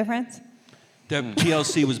 See the difference? Them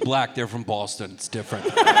TLC was black. They're from Boston. It's different.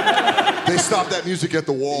 They stopped that music at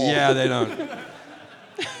the wall. Yeah, they don't.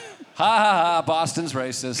 Ha ha ha, Boston's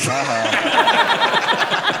racist. Ha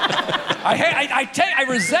ha. I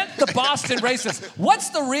resent the Boston racists. What's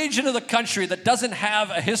the region of the country that doesn't have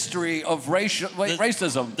a history of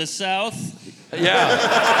racism? The South. Yeah.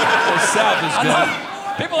 The South is good.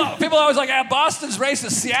 People are always like, Boston's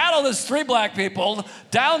racist. Seattle, there's 3 black people.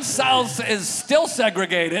 Down south is still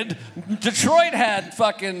segregated. Detroit had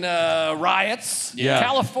fucking riots. Yeah.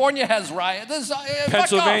 California has riots.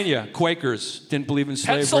 Pennsylvania, Quakers didn't believe in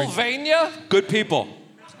slavery. Pennsylvania? Good people.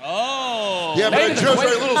 Oh. Yeah, but Maybe it the shows right a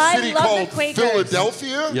Quakers. little I city love the called Quakers.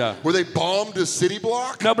 Philadelphia, Yeah. where they bombed a city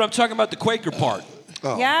block. No, but I'm talking about the Quaker part.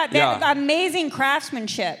 Yeah, they have Yeah. amazing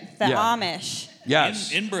craftsmanship. The Yeah. Amish.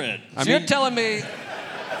 Yes. Inbred. I So mean, you're telling me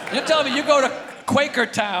you go to Quaker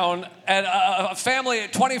Town and a family,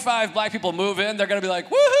 25 black people move in, they're going to be like,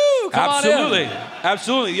 woohoo, come on in. absolutely.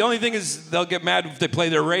 Absolutely. The only thing is they'll get mad if they play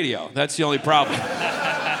their radio. That's the only problem.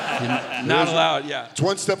 You're not allowed, yeah. It's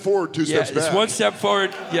one step forward, 2 Yeah, steps back. it's one step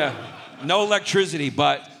forward, yeah. No electricity,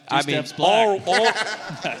 but I mean, steps black.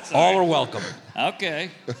 all are welcome.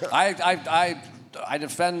 Okay. I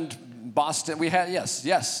defend Boston. We had,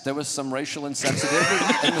 yes, there was some racial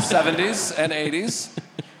insensitivity in the 70s and 80s.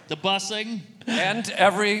 The busing. And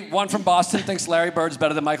everyone from Boston thinks Larry Bird's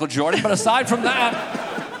better than Michael Jordan. But aside from that,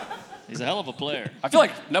 He's a hell of a player. I feel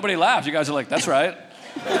like nobody laughed. You guys are like, that's right.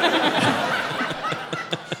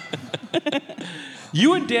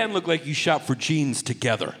 You and Dan look like you shop for jeans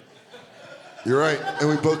together. You're right, and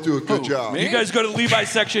we both do a good job. me? You guys go to the Levi's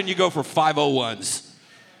section, you go for 501s.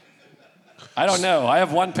 I don't know. I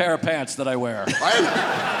have one pair of pants that I wear.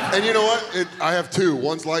 And you know what? I have 2.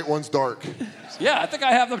 One's light, one's dark. Yeah, I think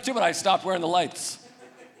I have them too, but I stopped wearing the lights.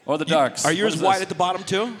 Or the darks. Are yours What is white this? at the bottom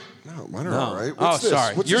too? No, mine are all right. Oh, What's this?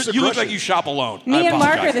 sorry. What's You this look like aggression? you shop alone. Me I and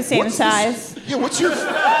Mark are apologize. the same What's size. Yeah, what's your...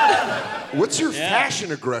 What's your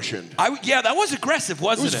fashion aggression? Yeah, that was aggressive, It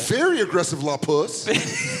wasn't was very aggressive, La Puss.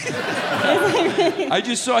 I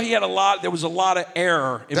just saw he had there was a lot of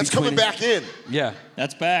air in That's between. coming back in. Yeah.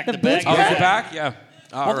 That's back. The The boots bag. Oh, is it back? Yeah.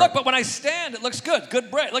 Well, look, but when I stand, it looks good.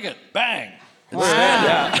 Good break. Look at it. Bang.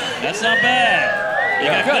 That's not bad. You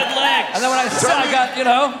got good legs. And then when I sit, I got, you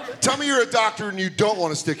know. Tell me you're a doctor and you don't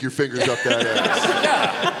want to stick your fingers up that ass.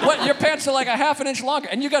 Yeah. What? Your pants are like a half an inch longer,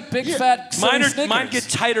 and you got big, fat, silly Snickers. Mine get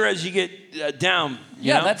tighter as you get down.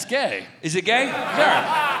 Yeah, know? that's gay. Is it gay?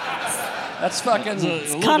 Yeah. That's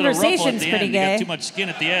fucking. Conversation's pretty You gay. got too much skin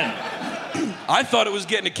at the end. I thought it was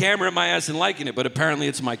getting a camera in my ass and liking it, but apparently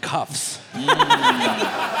it's my cuffs.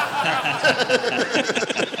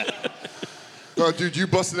 Dude, you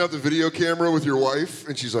busting out the video camera with your wife?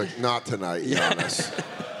 And she's like, not tonight, Yannis.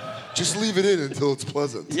 Just leave it in until it's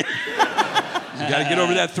pleasant. You got to get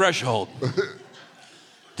over that threshold.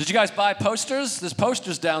 Did you guys buy posters? There's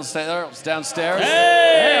posters downstairs. Hey,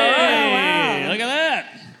 look at that.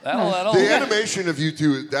 That'll. The animation of you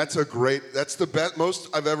two, that's the best, most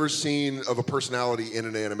I've ever seen of a personality in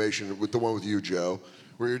an animation with the one with you, Joe,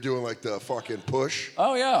 where you're doing like the fucking push.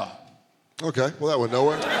 Oh, yeah. Okay, well, that went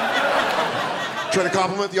nowhere. Trying to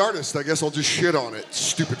compliment the artist. I guess I'll just shit on it.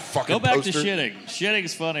 Stupid fucking Go back poster. to shitting.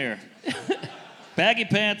 Shitting's funnier. Baggy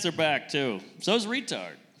pants are back, too. So's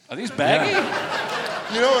retard. Are these baggy?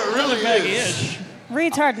 You know, it really Baggy-ish.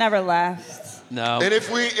 Retard never left. No. And if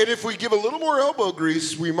we give a little more elbow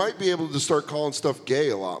grease, we might be able to start calling stuff gay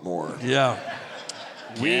a lot more. Yeah.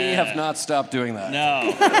 We have not stopped doing that.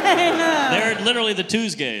 No. They're literally the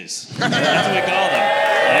Tuesdays. That's what we call them.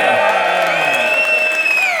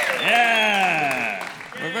 Yeah.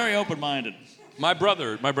 We're very open-minded. My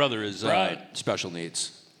brother is Right. special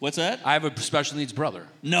needs. What's that? I have a special needs brother.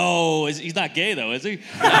 No, he's not gay, though, is he?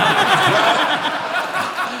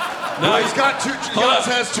 No, he's got two. Yannis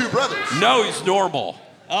has two brothers. No, he's normal.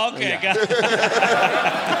 Okay, got it.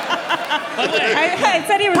 I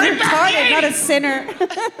said he was retarded, not a sinner.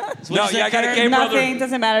 No, yeah, I got a gay brother. Nothing,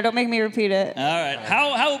 doesn't matter. Don't make me repeat it. All right.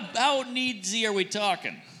 How needsy are we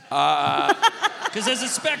talking? Because there's a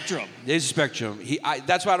spectrum. There's a spectrum.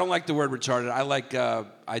 That's why I don't like the word retarded. I like.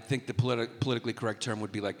 I think the politically correct term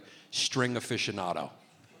would be like string aficionado.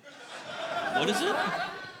 What is it?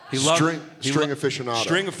 String aficionado.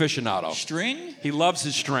 String aficionado. String? He loves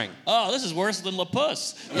his string. Oh, this is worse than La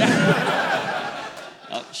Puss.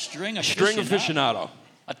 String aficionado. String aficionado.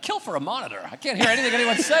 I'd kill for a monitor. I can't hear anything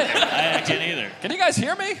anyone's saying. I can't either. Can you guys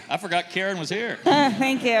hear me? I forgot Kerryn was here.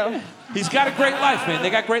 Thank you. He's got a great life, man. They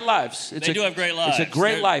got great lives. They do have great lives. It's a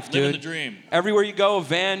great They're life, dude. living the dream. Everywhere you go, a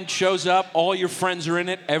van shows up. All your friends are in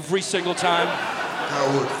it every single time.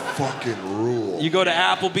 That would fucking rule. You go to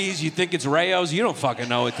Applebee's, you think it's Rayo's. You don't fucking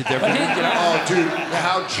know what the difference is. Oh, dude,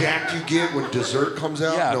 how jacked you get when dessert comes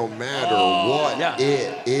out, Yeah. no matter what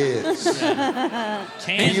it is.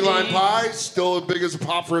 Candy. Key lime pie, still as big as a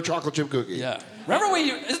pop for a chocolate chip cookie. Yeah. Remember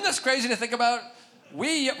isn't this crazy to think about?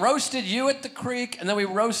 We roasted you at the creek, and then we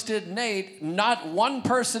roasted Nate. Not one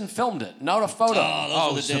person filmed it. Not a photo.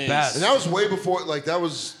 Oh, those were the days. best. And that was way before, that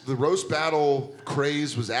was, the roast battle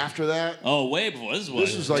craze was after that. Oh, way before. This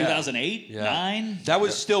was like 2008, 9? That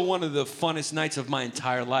was still one of the funnest nights of my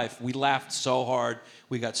entire life. We laughed so hard.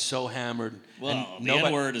 We got so hammered. Well, the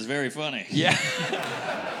N-word is very funny. Yeah.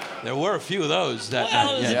 There were a few of those that Well,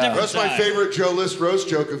 night. it was a Yeah. different That's my time. favorite Joe List roast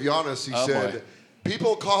joke of Yannis. He said, boy.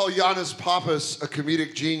 people call Yannis Pappas a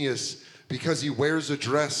comedic genius because he wears a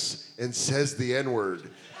dress and says the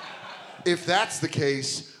N-word. If that's the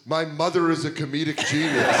case, my mother is a comedic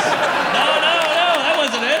genius. No, that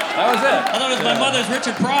wasn't it. That was it. I thought it was my mother's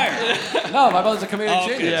Richard Pryor. No, my mother's a comedic Oh,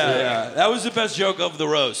 okay. genius. Yeah. That was the best joke of the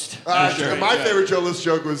roast. My favorite Joe List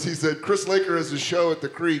joke was he said, Chris Laker has a show at the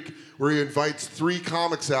Creek where he invites 3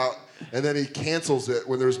 comics out and then he cancels it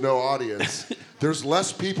when there's no audience. There's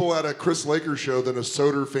less people at a Chris Laker show than a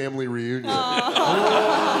Soder family reunion.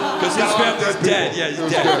 Because his family's dead. Yeah, he's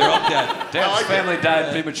dead. They're all dead. Dan's family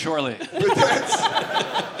died prematurely. But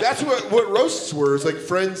that's what roasts were. It's like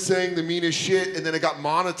friends saying the meanest shit, and then it got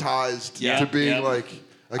monetized to being like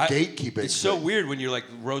a gatekeeping. It's so thing. weird when you're like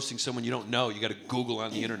roasting someone you don't know. You got to Google on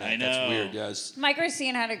the internet. I know. That's weird. Yes. Mike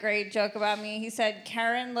Racine had a great joke about me. He said,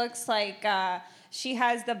 Kerryn looks like she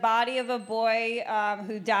has the body of a boy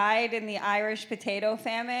who died in the Irish potato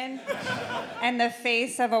famine and the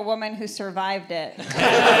face of a woman who survived it.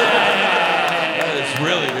 It's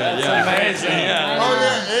really good. Yeah. Amazing. Yeah. Oh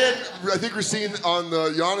yeah, and I think Racine on the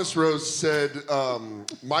Yannis roast said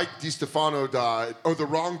Mike DiStefano died, or the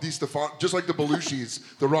wrong DiStefano, just like the Belushis,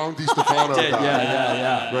 the wrong DiStefano died.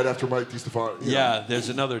 Yeah. Right after Mike DiStefano. Yeah, there's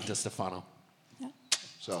another DiStefano.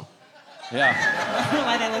 So. Yeah. I don't know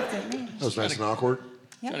why they looked at me. That was nice and awkward.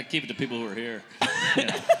 Try to keep it to people who are here.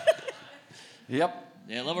 Yep.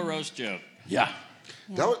 Yeah, love a roast joke. Yeah.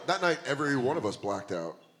 That night, every one of us blacked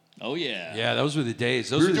out. Oh, yeah. Yeah, those were the days.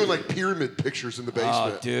 Those We were were doing the- like pyramid pictures in the Oh,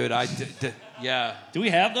 basement. dude, yeah. Do we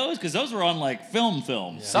have those? Because those were on, like, film.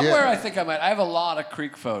 Somewhere Yeah. I think I might. I have a lot of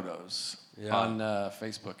creek photos Yeah. on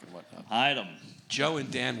Facebook and whatnot. Hide them. Joe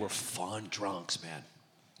and Dan were fun drunks, man.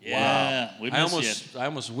 Yeah, we miss you. I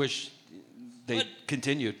almost wish they But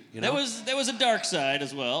continued. You know. There was a dark side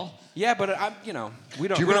as well. Yeah, but we don't. Do you we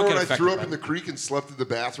don't remember get when I affected threw up by in the it. creek and slept in the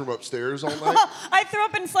bathroom upstairs all night? I threw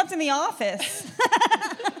up and slept in the office.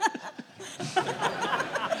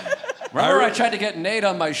 Remember I tried to get Nate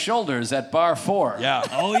on my shoulders at bar 4? Yeah.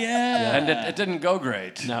 Oh, yeah. And it didn't go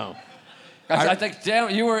great. No. I think,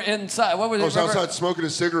 Dan, you were inside. What was I it? was Remember? outside smoking a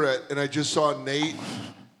cigarette, and I just saw Nate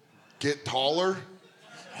get taller,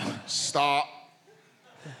 stop,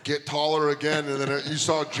 get taller again, and then you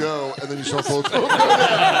saw Joe, and then you saw both of them.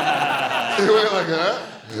 It went like that.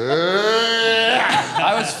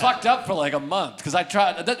 I was fucked up for like a month because I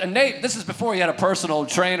tried. And Nate, this is before he had a personal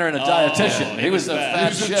trainer and a dietitian. He was a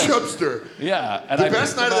bad. fat He was a shit. chubster. Yeah. And The I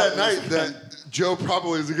best picked night of him that up. night that Joe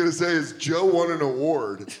probably is going to say is Joe won an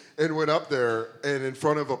award and went up there and in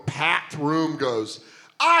front of a packed room goes,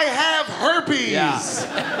 I have herpes!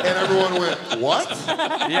 Yeah. And everyone went, what?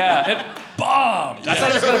 Yeah, it bombed. I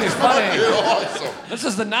thought it was going to be funny. Awesome. This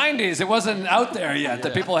is the 90s. It wasn't out there yet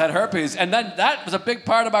that people had herpes. And then that was a big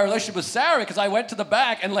part of my relationship with Sarah because I went to the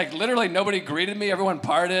back and like literally nobody greeted me. Everyone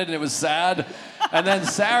parted and it was sad. And then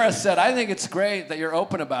Sarah said, I think it's great that you're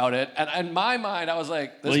open about it. And in my mind, I was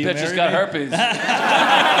like, this Will you bitch has marry got me? herpes.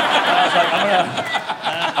 I was like,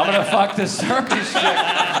 I'm gonna fuck this herpes chick.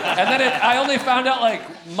 And then I only found out like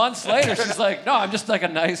months later. She's like, no, I'm just like a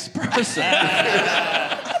nice person.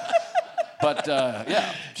 But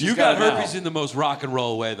yeah, You got herpes in the most rock and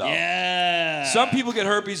roll way, though. Yeah. Some people get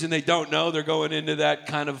herpes and they don't know they're going into that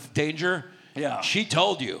kind of danger. Yeah. She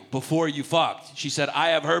told you before you fucked. She said, I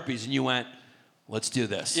have herpes. And you went, let's do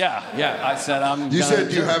this. Yeah. Yeah. I said, You said,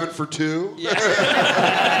 do you have it for two?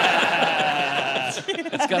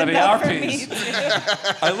 it's gonna be Enough our for me, piece. too.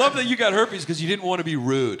 I love that you got herpes because you didn't want to be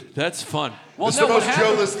rude. That's fun. Well, It's no, the what most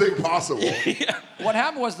happened, Joe-less thing possible. what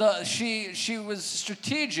happened was she was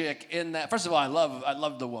strategic in that. First of all, I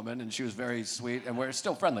loved the woman, and she was very sweet, and we're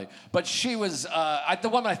still friendly. But she was the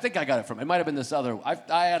woman I think I got it from. It might have been this other. I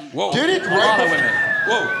had Whoa. Did it a lot right of before- women.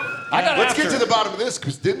 Whoa. I got Let's after get to her. the bottom of this,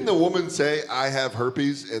 because didn't the woman say, I have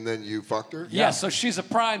herpes, and then you fucked her? Yeah, so she's a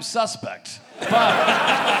prime suspect. But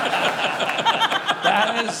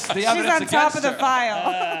that is the She's evidence on top against of the her.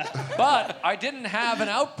 file. But I didn't have an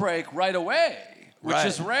outbreak right away, which Right.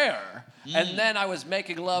 is rare. And then I was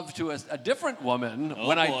making love to a different woman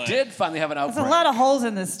when I boy. did finally have an outbreak. There's a lot of holes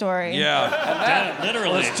in this story. Yeah.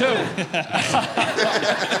 Literally. Two.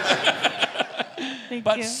 Thank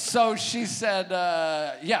But you. so she said,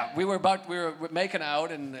 yeah, we were making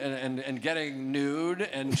out and getting nude,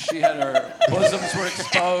 and she had her bosoms were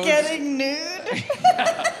exposed. Getting nude.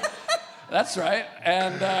 That's right.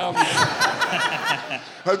 And I've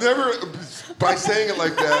never, by saying it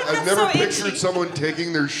like that, I've That's never so pictured itchy. someone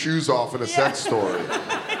taking their shoes off in a sex story.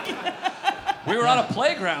 we were on a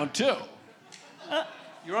playground too.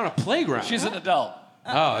 You're on a playground. She's an adult.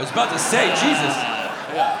 Oh, I was about to say, Jesus.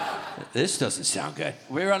 This doesn't sound good.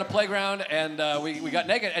 We were on a playground and we got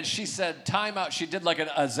naked, and she said time out. She did like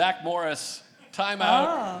a Zach Morris timeout.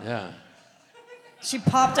 Oh. Yeah. She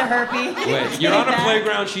popped a herpes. Wait, you're on a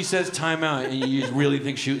playground, she says time out, and you really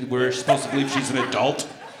think we're supposed to believe she's an adult?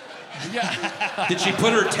 Yeah. Did she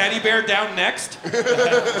put her teddy bear down next? She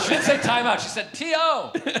didn't say timeout. She said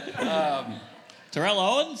T.O. Terrell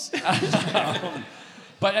Owens?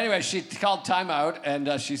 But anyway, she called timeout,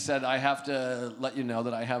 and she said, I have to let you know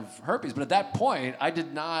that I have herpes. But at that point, I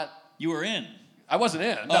did not... You were in. I wasn't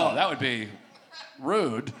in. No, Oh. that would be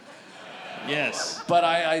rude. Yes. But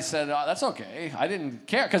I said, oh, that's okay. I didn't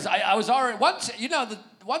care. Because I was already... Once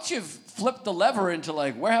you've flipped the lever into,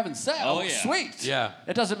 like, we're having sex, Oh, yeah. sweet. Yeah.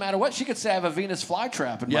 It doesn't matter what. She could say I have a Venus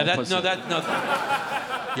flytrap in Yeah, my pussy. no.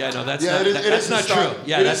 Yeah, no, that's Yeah, not, it is- that- it that's is not to stop- true.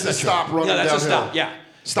 Yeah, it that's is to not stop true. running Yeah, that's a downhill. stop. Yeah.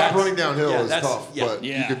 Stop That's- running downhill yeah, is that's- tough, yeah. but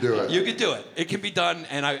Yeah. you can do it. You could do it. It can be done,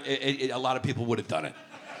 and a lot of people would have done it.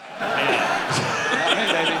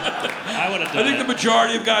 Hey, baby. I would have I done think it. the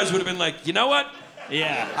majority of guys would have been like, you know what?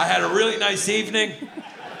 Yeah. I had a really nice evening.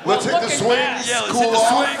 Let's hit the looking swings, back- Yeah, let's cool hit the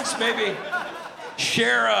off. swings, maybe.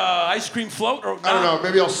 Share a ice cream float or I don't know,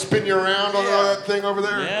 maybe I'll spin you around on that thing over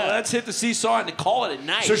there. Yeah. Let's hit the seesaw and call it a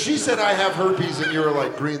night. So she said, I have herpes, and you were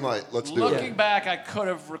like, green light, let's do Looking it. back, I could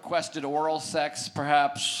have requested oral sex,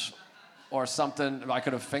 perhaps. or something. I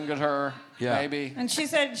could have fingered her, maybe. And she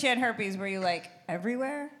said she had herpes. Were you like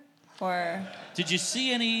everywhere? Or Did you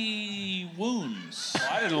see any wounds?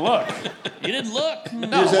 I didn't look. You didn't look. It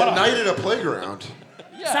was at night at a playground.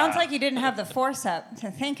 Yeah. sounds like you didn't have the forceps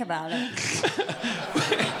to think about it.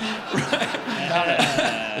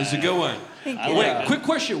 That's a good one. Wait, quick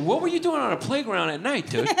question. What were you doing on a playground at night,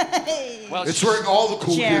 dude? Well, It's where all the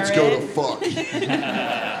cool kids go to fuck.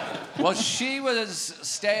 Well, she was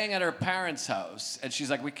staying at her parents' house, and she's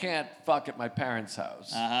like, we can't fuck at my parents'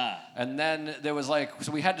 house. Uh-huh. And then there was like,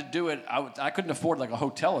 so we had to do it. I couldn't afford like a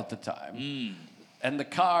hotel at the time. And the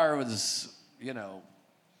car was,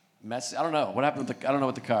 messy. I don't know. What happened with I don't know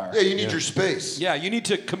what the car. Yeah, you need your space. Yeah, you need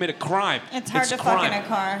to commit a crime. It's hard to crime. fuck in a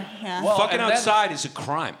car. Yeah. Well, Fucking and then outside is a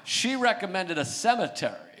crime. She recommended a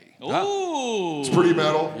cemetery. Ooh. It's pretty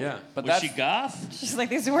metal. Yeah. But Was that's, she goth? She's like,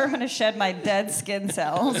 this is where I'm gonna shed my dead skin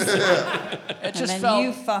cells, it and just then felt.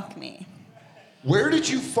 you fuck me. Where did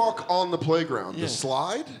you fuck on the playground? The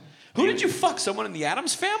slide? Who did you fuck? Someone in the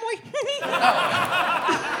Addams family?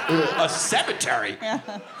 A cemetery.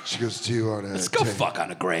 She goes, do you want to Let's go fuck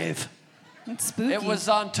on a grave. It's spooky. It was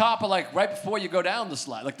on top of like right before you go down the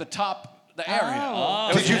slide, like the area. Oh.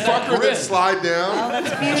 It Did was you in fuck that her then grid. slide down? Oh, that's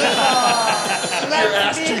beautiful. Your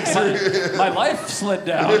ass cheeks are... My life slid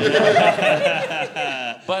down.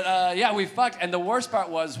 But yeah, we fucked. And the worst part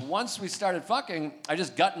was once we started fucking, I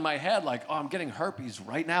just got in my head like, oh, I'm getting herpes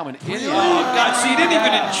right now. I'm an idiot. Oh, God, so you didn't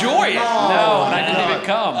even enjoy it. No, and I didn't even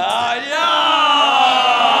come.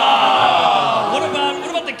 What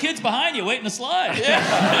about the kids behind you waiting to slide?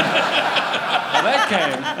 Well, they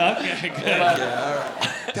came. Okay, good.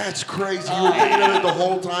 That's crazy. You were thinking of it the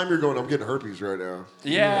whole time. You're going, I'm getting herpes right now.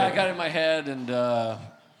 Yeah, I got it in my head, and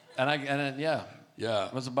then, yeah,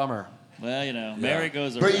 it was a bummer. Well, Mary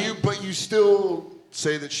goes around. But you still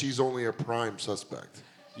say that she's only a prime suspect.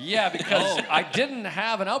 Yeah, because I didn't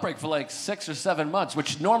have an outbreak for like 6 or 7 months,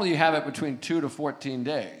 which normally you have it between 2 to 14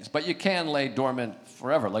 days, but you can lay dormant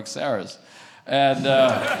forever, like Sarah's. And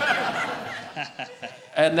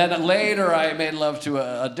and then later I made love to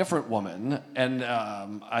a different woman, and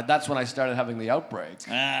that's when I started having the outbreak.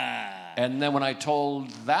 And then when I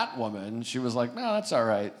told that woman, she was like, no, that's all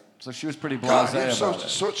right. So she was pretty blasé God, you about have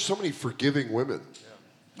it. so many forgiving women.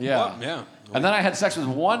 Yeah. Yeah. And then I had sex with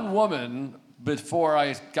one woman before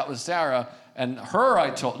I got with Sarah, and her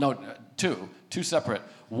I told, no, two separate.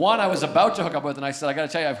 One I was about to hook up with, and I said, I gotta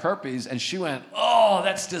tell you, I have herpes, and she went, oh,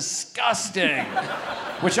 that's disgusting.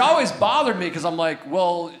 Which always bothered me, because I'm like,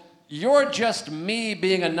 well, you're just me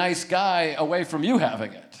being a nice guy away from you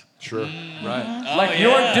having it. Sure. Right. Like,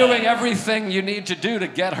 you're doing everything you need to do to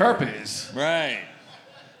get herpes. Right.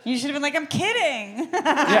 You should have been like, I'm kidding.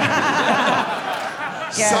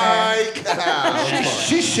 Psych out.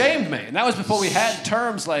 She shamed me, and that was before we had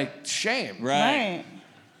terms like shame. Right.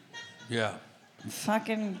 Yeah.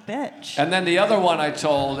 Fucking bitch. And then the other one I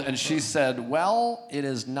told, and she said, well, it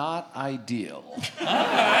is not ideal.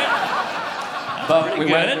 But we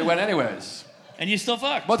went anyways. And you still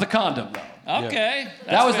fucked? With a condom, though. Okay.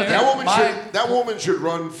 That was fair. That woman should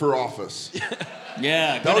run for office.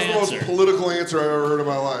 Yeah, good That was answer. the most political answer I've ever heard in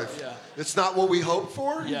my life. Yeah. It's not what we hoped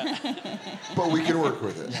for, but we can work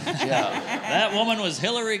with it. That woman was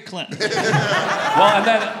Hillary Clinton. Well, and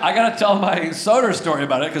then I got to tell my Soder story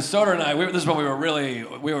about it, because Soder and I, this is when we were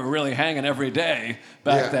really hanging every day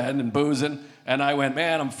back then and boozing. And I went,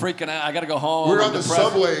 man, I'm freaking out. I got to go home. We were I'm on the depressed.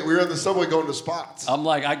 subway. We were on the subway going to spots. I'm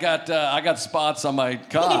like, I got spots on my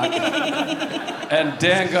cock. And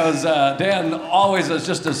Dan goes, Dan always is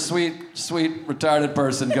just a sweet retarded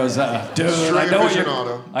person. Goes, dude, I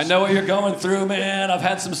know what you're going through, man. I've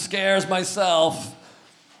had some scares myself.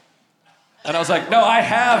 And I was like, no, I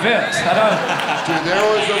have it. Dude, there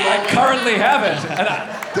was a I moment. currently have it. And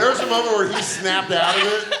There was a moment where he snapped out of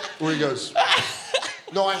it, where he goes,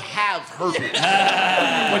 "No, I have herpes." He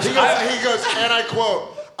goes, and I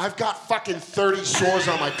quote, "I've got fucking 30 sores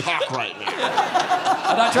on my cock right now."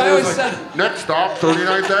 and I always said, Next stop,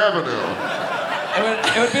 39th Avenue.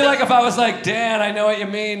 it would be like if I was like, Dan, I know what you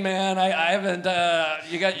mean, man. I haven't,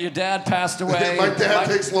 your dad passed away. My dad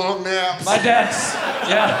takes long naps. My dad's,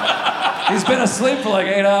 he's been asleep for like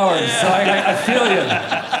 8 hours, so I feel you.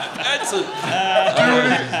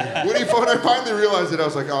 When I finally realized it, I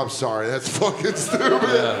was like, "Oh, I'm sorry. That's fucking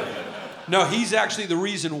stupid." No, he's actually the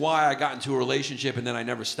reason why I got into a relationship and then I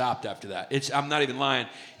never stopped after that. I'm not even lying.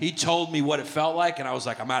 He told me what it felt like and I was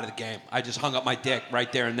like, I'm out of the game. I just hung up my dick right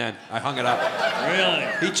there and then. I hung it up. Really?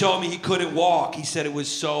 He told me he couldn't walk. He said it was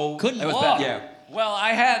so... Couldn't It was walk? bad. Yeah. Well,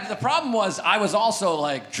 the problem was I was also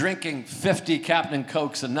like drinking 50 Captain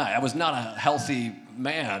Cokes a night. I was not a healthy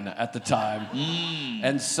man at the time.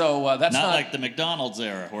 And so that's Not not like the McDonald's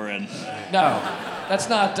era we're in. No, that's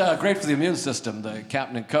not great for the immune system, the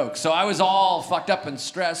Captain and Coke. So I was all fucked up and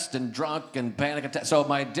stressed and drunk and panic attack. So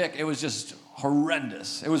my dick, it was just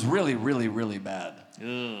horrendous. It was really, really, really bad.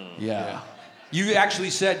 Ugh. Yeah. You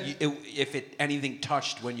actually said if anything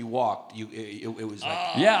touched when you walked, it was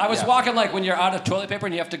like... Yeah, I was walking like when you're out of toilet paper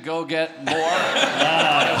and you have to go get more.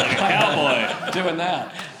 Like a cowboy. Doing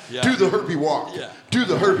that. Yeah. Do the herpy walk. Yeah. Do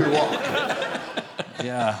the herpy walk.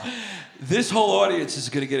 Yeah. This whole audience is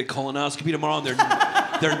going to get a colonoscopy tomorrow, and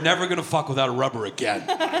they're never going to fuck without a rubber again.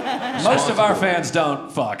 Most of our fans don't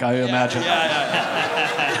fuck, I imagine.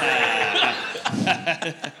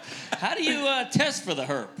 How do you test for the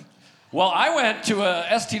herp? Well, I went to a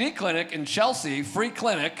STD clinic in Chelsea, free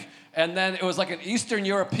clinic, and then it was like an Eastern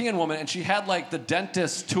European woman, and she had like the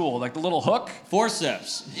dentist tool, like the little hook.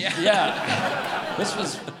 Forceps. Yeah. This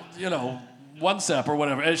was, one step or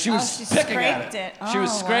whatever, and she was she picking at scraped it. She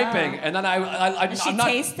was Oh, scraping, wow. and then Did she I'm not,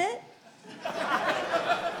 taste it?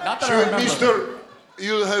 not that I remember. Mister,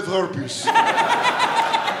 you have herpes.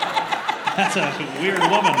 That's a weird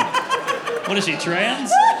woman. What is she,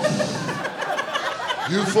 trans?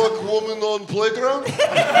 You fuck woman on playground?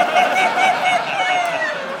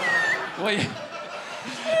 Well,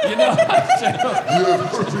 you know how to. You have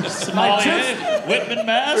herpes. Somalian, Whitman,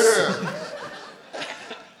 Mass? Yeah.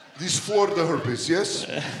 This Florida herpes, yes?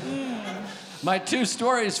 My two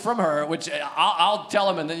stories from her, which I'll tell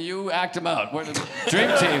them and then you act them out. We're the dream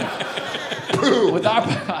team.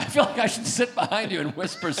 I feel like I should sit behind you and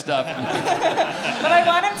whisper stuff. But I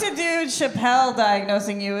want him to do Chappelle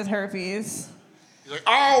diagnosing you with herpes. He's like,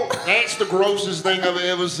 oh, that's the grossest thing I've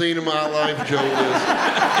ever seen in my life, Joe Liz.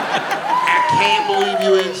 I can't believe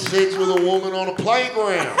you had sex with a woman on a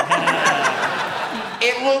playground.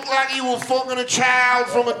 It looked like you were fucking a child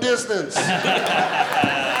from a distance.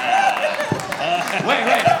 Wait.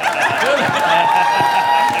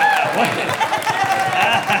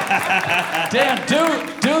 Dan,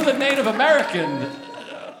 do the Native American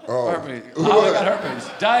herpes. How I got herpes.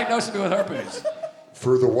 Diagnose me with herpes.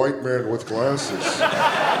 For the white man with glasses.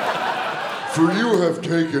 For you have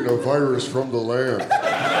taken a virus from the land.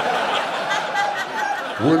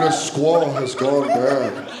 When a squaw has gone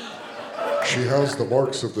bad, she has the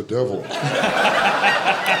marks of the devil. The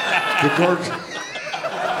dark...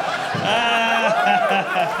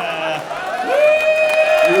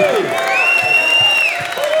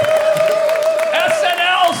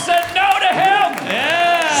 SNL said no to him!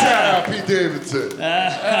 Shout out Pete Davidson.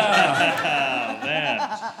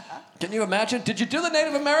 Can you imagine? Did you do the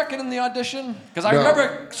Native American in the audition? Because I No.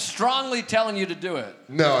 remember strongly telling you to do it.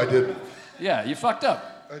 No, I didn't. Yeah, you fucked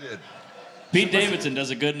up. I did. Pete Davidson does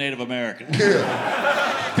a good Native American.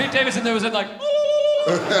 Yeah. Pete Davidson there was in like,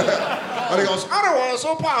 And he goes, I don't want to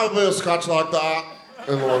so probably a scotch like that.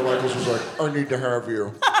 And Lorne Michaels was like, I need to have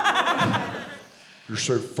you. You're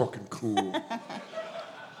so fucking cool.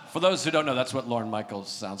 for those who don't know, that's what Lorne Michaels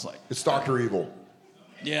sounds like. It's Dr. Evil.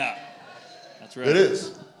 Yeah. That's right. It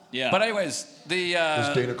is. Yeah. But anyways, Is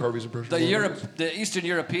Dana Carvey's impression? of Lorne Michaels? the Eastern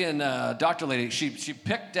European doctor lady, she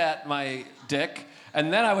picked at my dick,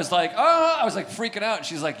 and then I was like freaking out. And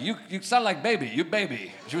she's like, you sound like baby, you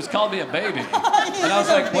baby. She was calling me a baby, and I was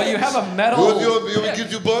like, well, you have a metal. You get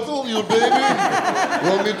your bottle, you baby?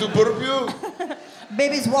 Want me to burp you?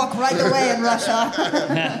 Babies walk right away in Russia.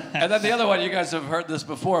 And then the other one, you guys have heard this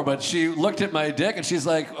before, but she looked at my dick and she's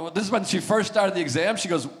like, this is when she first started the exam. She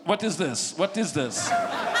goes, what is this? What is this?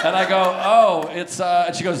 And I go, oh, it's,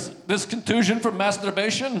 and she goes, this contusion from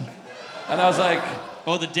masturbation? And I was like,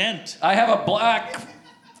 oh, the dent. I have a black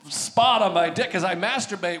spot on my dick because I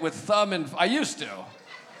masturbate with thumb and, I used to.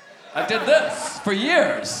 I did this for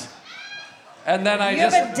years. And then I You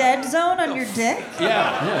just, have a dead zone on your dick?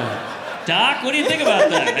 yeah. Doc, what do you think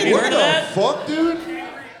about that? Have you heard of that? Fuck, dude?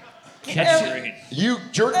 That's great. You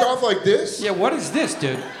jerked off like this? Yeah, what is this,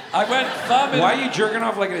 dude? I went thumb and... Why are you jerking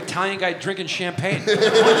off like an Italian guy drinking champagne? You put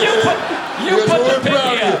Yes, the we're pinky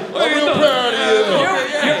proud of out. you. I'm real proud of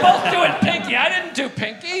you. You're both doing pinky. I didn't do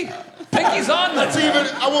pinky. Pinky's on the... That's even,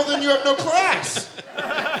 well, then you have no class.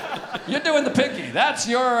 You're doing the pinky. That's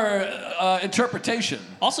your interpretation.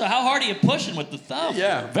 Also, how hard are you pushing with the thumb?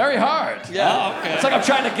 Yeah. Very hard. Oh, okay. It's like I'm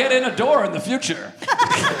trying to get in a door in the future.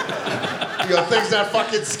 You got things not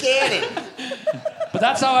fucking scanning. But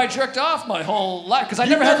that's how I jerked off my whole life, because I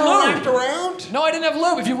You never had wrapped lube. around? No, I didn't have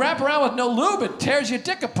lube. If you wrap around with no lube, it tears your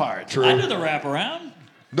dick apart. True. I do the wraparound.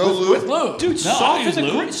 No lube? With lube. Dude, No, I soften use the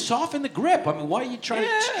lube. grip. Soften the grip. I mean, why are you trying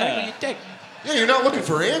to strangle your dick? Yeah, you're not looking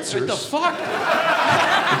for answers. What the fuck?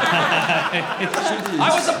 I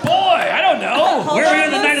was a boy. I don't know. Where were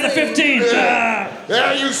you the night of the 15th?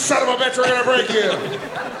 Yeah, you son of a bitch, we're gonna break you.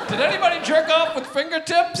 Did anybody jerk off with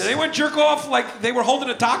fingertips? Did anyone jerk off like they were holding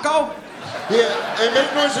a taco? Yeah, and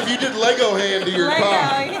make noise if you did Lego hand to your Lego,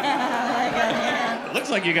 cock. yeah. Looks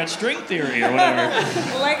like you got string theory or whatever.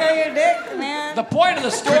 Lego your dick, man. The point of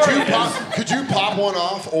the story Could you pop one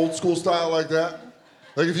off old school style like that?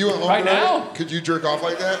 Like if you went home Right tonight, now? could you jerk off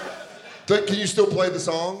like that? Can you still play the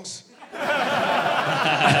songs?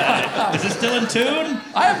 Is it still in tune?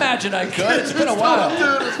 I imagine I could. It's been a while.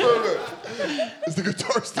 Is the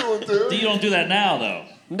guitar still in tune? You don't do that now, though.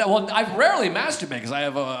 No, well, I rarely masturbate because I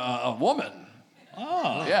have a woman.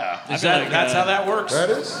 Oh. Yeah. That's how that works. That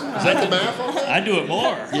is? Is that the math on that? I do it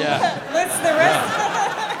more. Yeah. What's the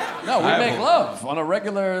rest? No, we make love on a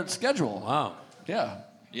regular schedule. Wow. Yeah.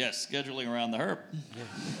 Yes, scheduling around the herp.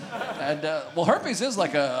 And well, herpes is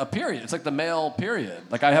like a period. It's like the male period.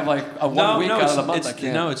 Like I have like a 1 week out of the month I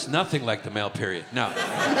can't. No, it's nothing like the male period. No.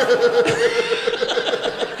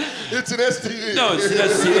 It's an STD. No, it's an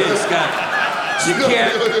STD, Scott. You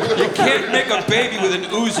can't make a baby with an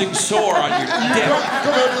oozing sore on your dick.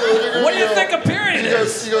 Come out to the living room. What do you think a period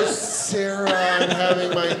is? He goes, Sarah, I'm having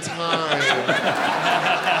my time.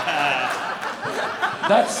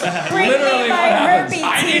 That's Bring literally me what my happens. herpes.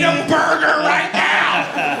 I need a burger right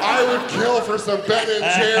now. I would kill for some Ben and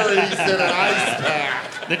Jerry's and an ice pack.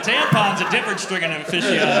 The tampon's a different string of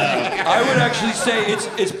aficionado. I would actually say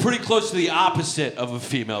it's pretty close to the opposite of a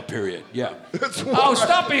female period. Yeah. Oh,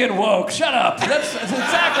 stop being woke. Shut up. That's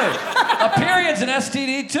exactly. A period's an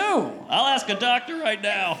STD too. I'll ask a doctor right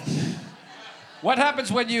now. What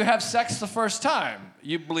happens when you have sex the first time?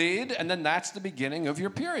 You bleed, and then that's the beginning of your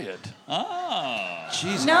period. Oh.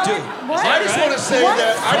 Jesus, No, dude. what? I just want to say What?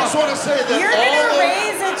 that. I just want to say that You're gonna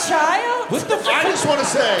raise a child? What the I just want to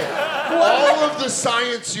say, all of the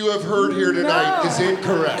science you have heard here tonight No. is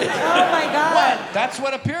incorrect. Oh my God. That's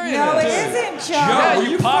what a period No, it is. isn't, Joe. Yeah,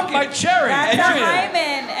 you popped my cherry. That's a Adrian.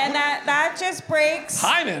 hymen, and that just breaks.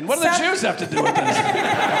 Hymen? What do the some- Jews have to do with this?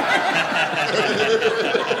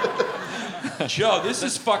 Joe, this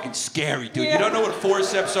is fucking scary, dude. Yeah. You don't know what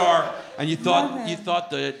forceps are, and you thought Nothing.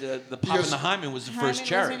 the pop in the hymen was the first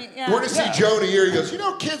cherry. Hymen was in- yeah. We're going to see Joe in a year. He goes, you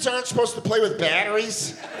know, kids aren't supposed to play with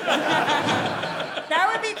batteries. That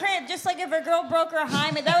would be crazy. Just like if a girl broke her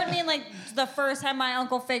hymen, that would mean like the first time my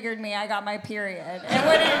uncle figured me, I got my period. It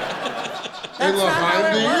wouldn't. And That's not how L'chaim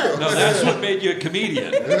it to you. works. No, that's what made you a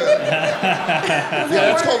comedian. Yeah,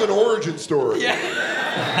 that's called an origin story.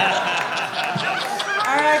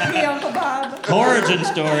 R.I.P. Uncle Bob. Origin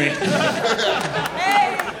story.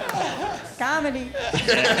 Hey, comedy.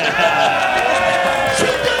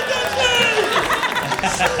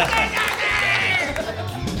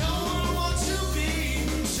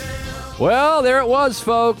 Well, there it was,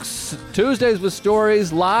 folks. Tuesdays with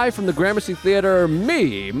Stories, live from the Gramercy Theater.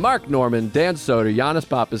 Me, Mark Norman, Dan Soder, Yannis,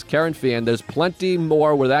 Pappas, Kerryn, Feehan. There's plenty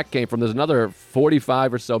more where that came from. There's another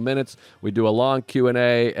 45 or so minutes. We do a long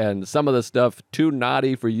Q&A, and some of the stuff, too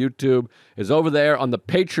naughty for YouTube, is over there on the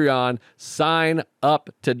Patreon. Sign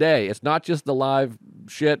up today. It's not just the live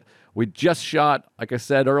shit. We just shot, like I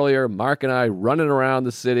said earlier, Mark and I running around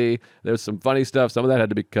the city. There's some funny stuff. Some of that had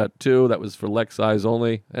to be cut, too. That was for Lex Eyes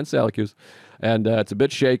only, and Salacuse. And it's a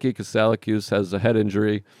bit shaky because Salacuse has a head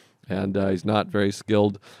injury, and he's not very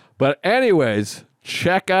skilled. But anyways,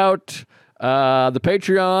 check out the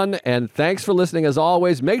Patreon, and thanks for listening as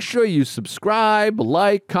always. Make sure you subscribe,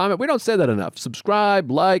 like, comment. We don't say that enough. Subscribe,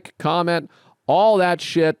 like, comment, all that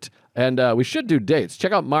shit. And we should do dates.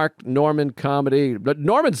 Check out Mark Norman Comedy. But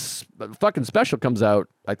Norman's fucking special comes out,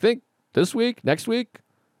 I think, this week, next week.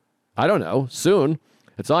 I don't know, soon.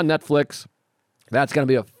 It's on Netflix. That's going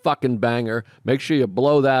to be a fucking banger. Make sure you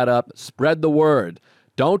blow that up. Spread the word.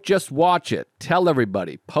 Don't just watch it. Tell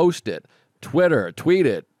everybody. Post it. Twitter. Tweet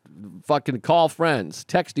it. Fucking call friends.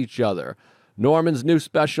 Text each other. Norman's new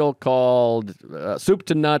special called Soup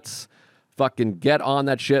to Nuts. Fucking get on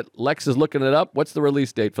that shit. Lex is looking it up. What's the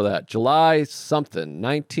release date for that? July something.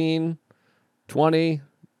 19, 20,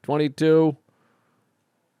 22.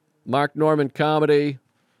 Mark Norman Comedy.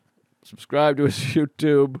 Subscribe to his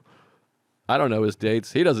YouTube. I don't know his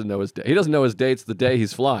dates. He doesn't know his dates. He doesn't know his dates the day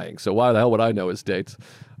he's flying. So why the hell would I know his dates?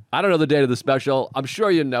 I don't know the date of the special. I'm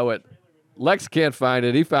sure you know it. Lex can't find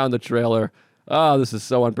it. He found the trailer. Oh, this is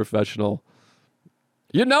so unprofessional.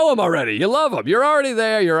 You know him already. You love him. You're already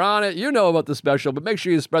there. You're on it. You know about the special, but make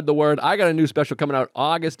sure you spread the word. I got a new special coming out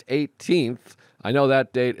August 18th. I know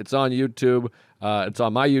that date. It's on YouTube. It's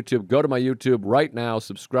on my YouTube. Go to my YouTube right now.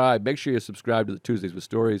 Subscribe. Make sure you subscribe to the Tuesdays with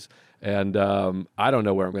Stories. And I don't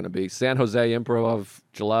know where I'm going to be. San Jose Improv,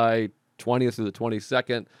 July 20th through the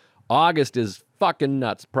 22nd. August is fucking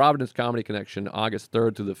nuts. Providence Comedy Connection, August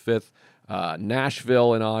 3rd through the 5th.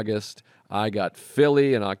 Nashville in August. I got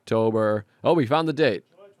Philly in October. Oh, we found the date.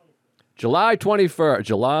 July 21st,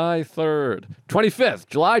 July 3rd, 25th,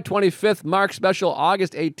 July 25th, Mark special,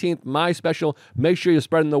 August 18th, my special. Make sure you're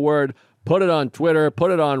spreading the word. Put it on Twitter,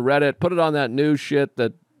 put it on Reddit, put it on that new shit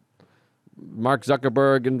that Mark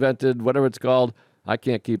Zuckerberg invented, whatever it's called. I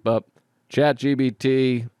can't keep up.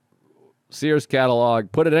 ChatGPT, Sears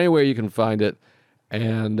catalog, put it anywhere you can find it.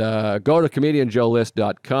 And go to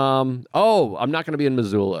comedianjoelist.com. Oh, I'm not going to be in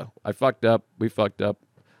Missoula. I fucked up. We fucked up.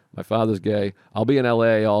 My father's gay. I'll be in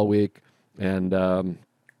LA all week. And I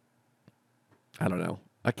don't know.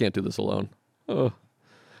 I can't do this alone. Oh.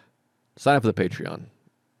 Sign up for the Patreon.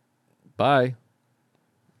 Bye.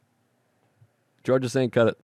 George is saying cut it.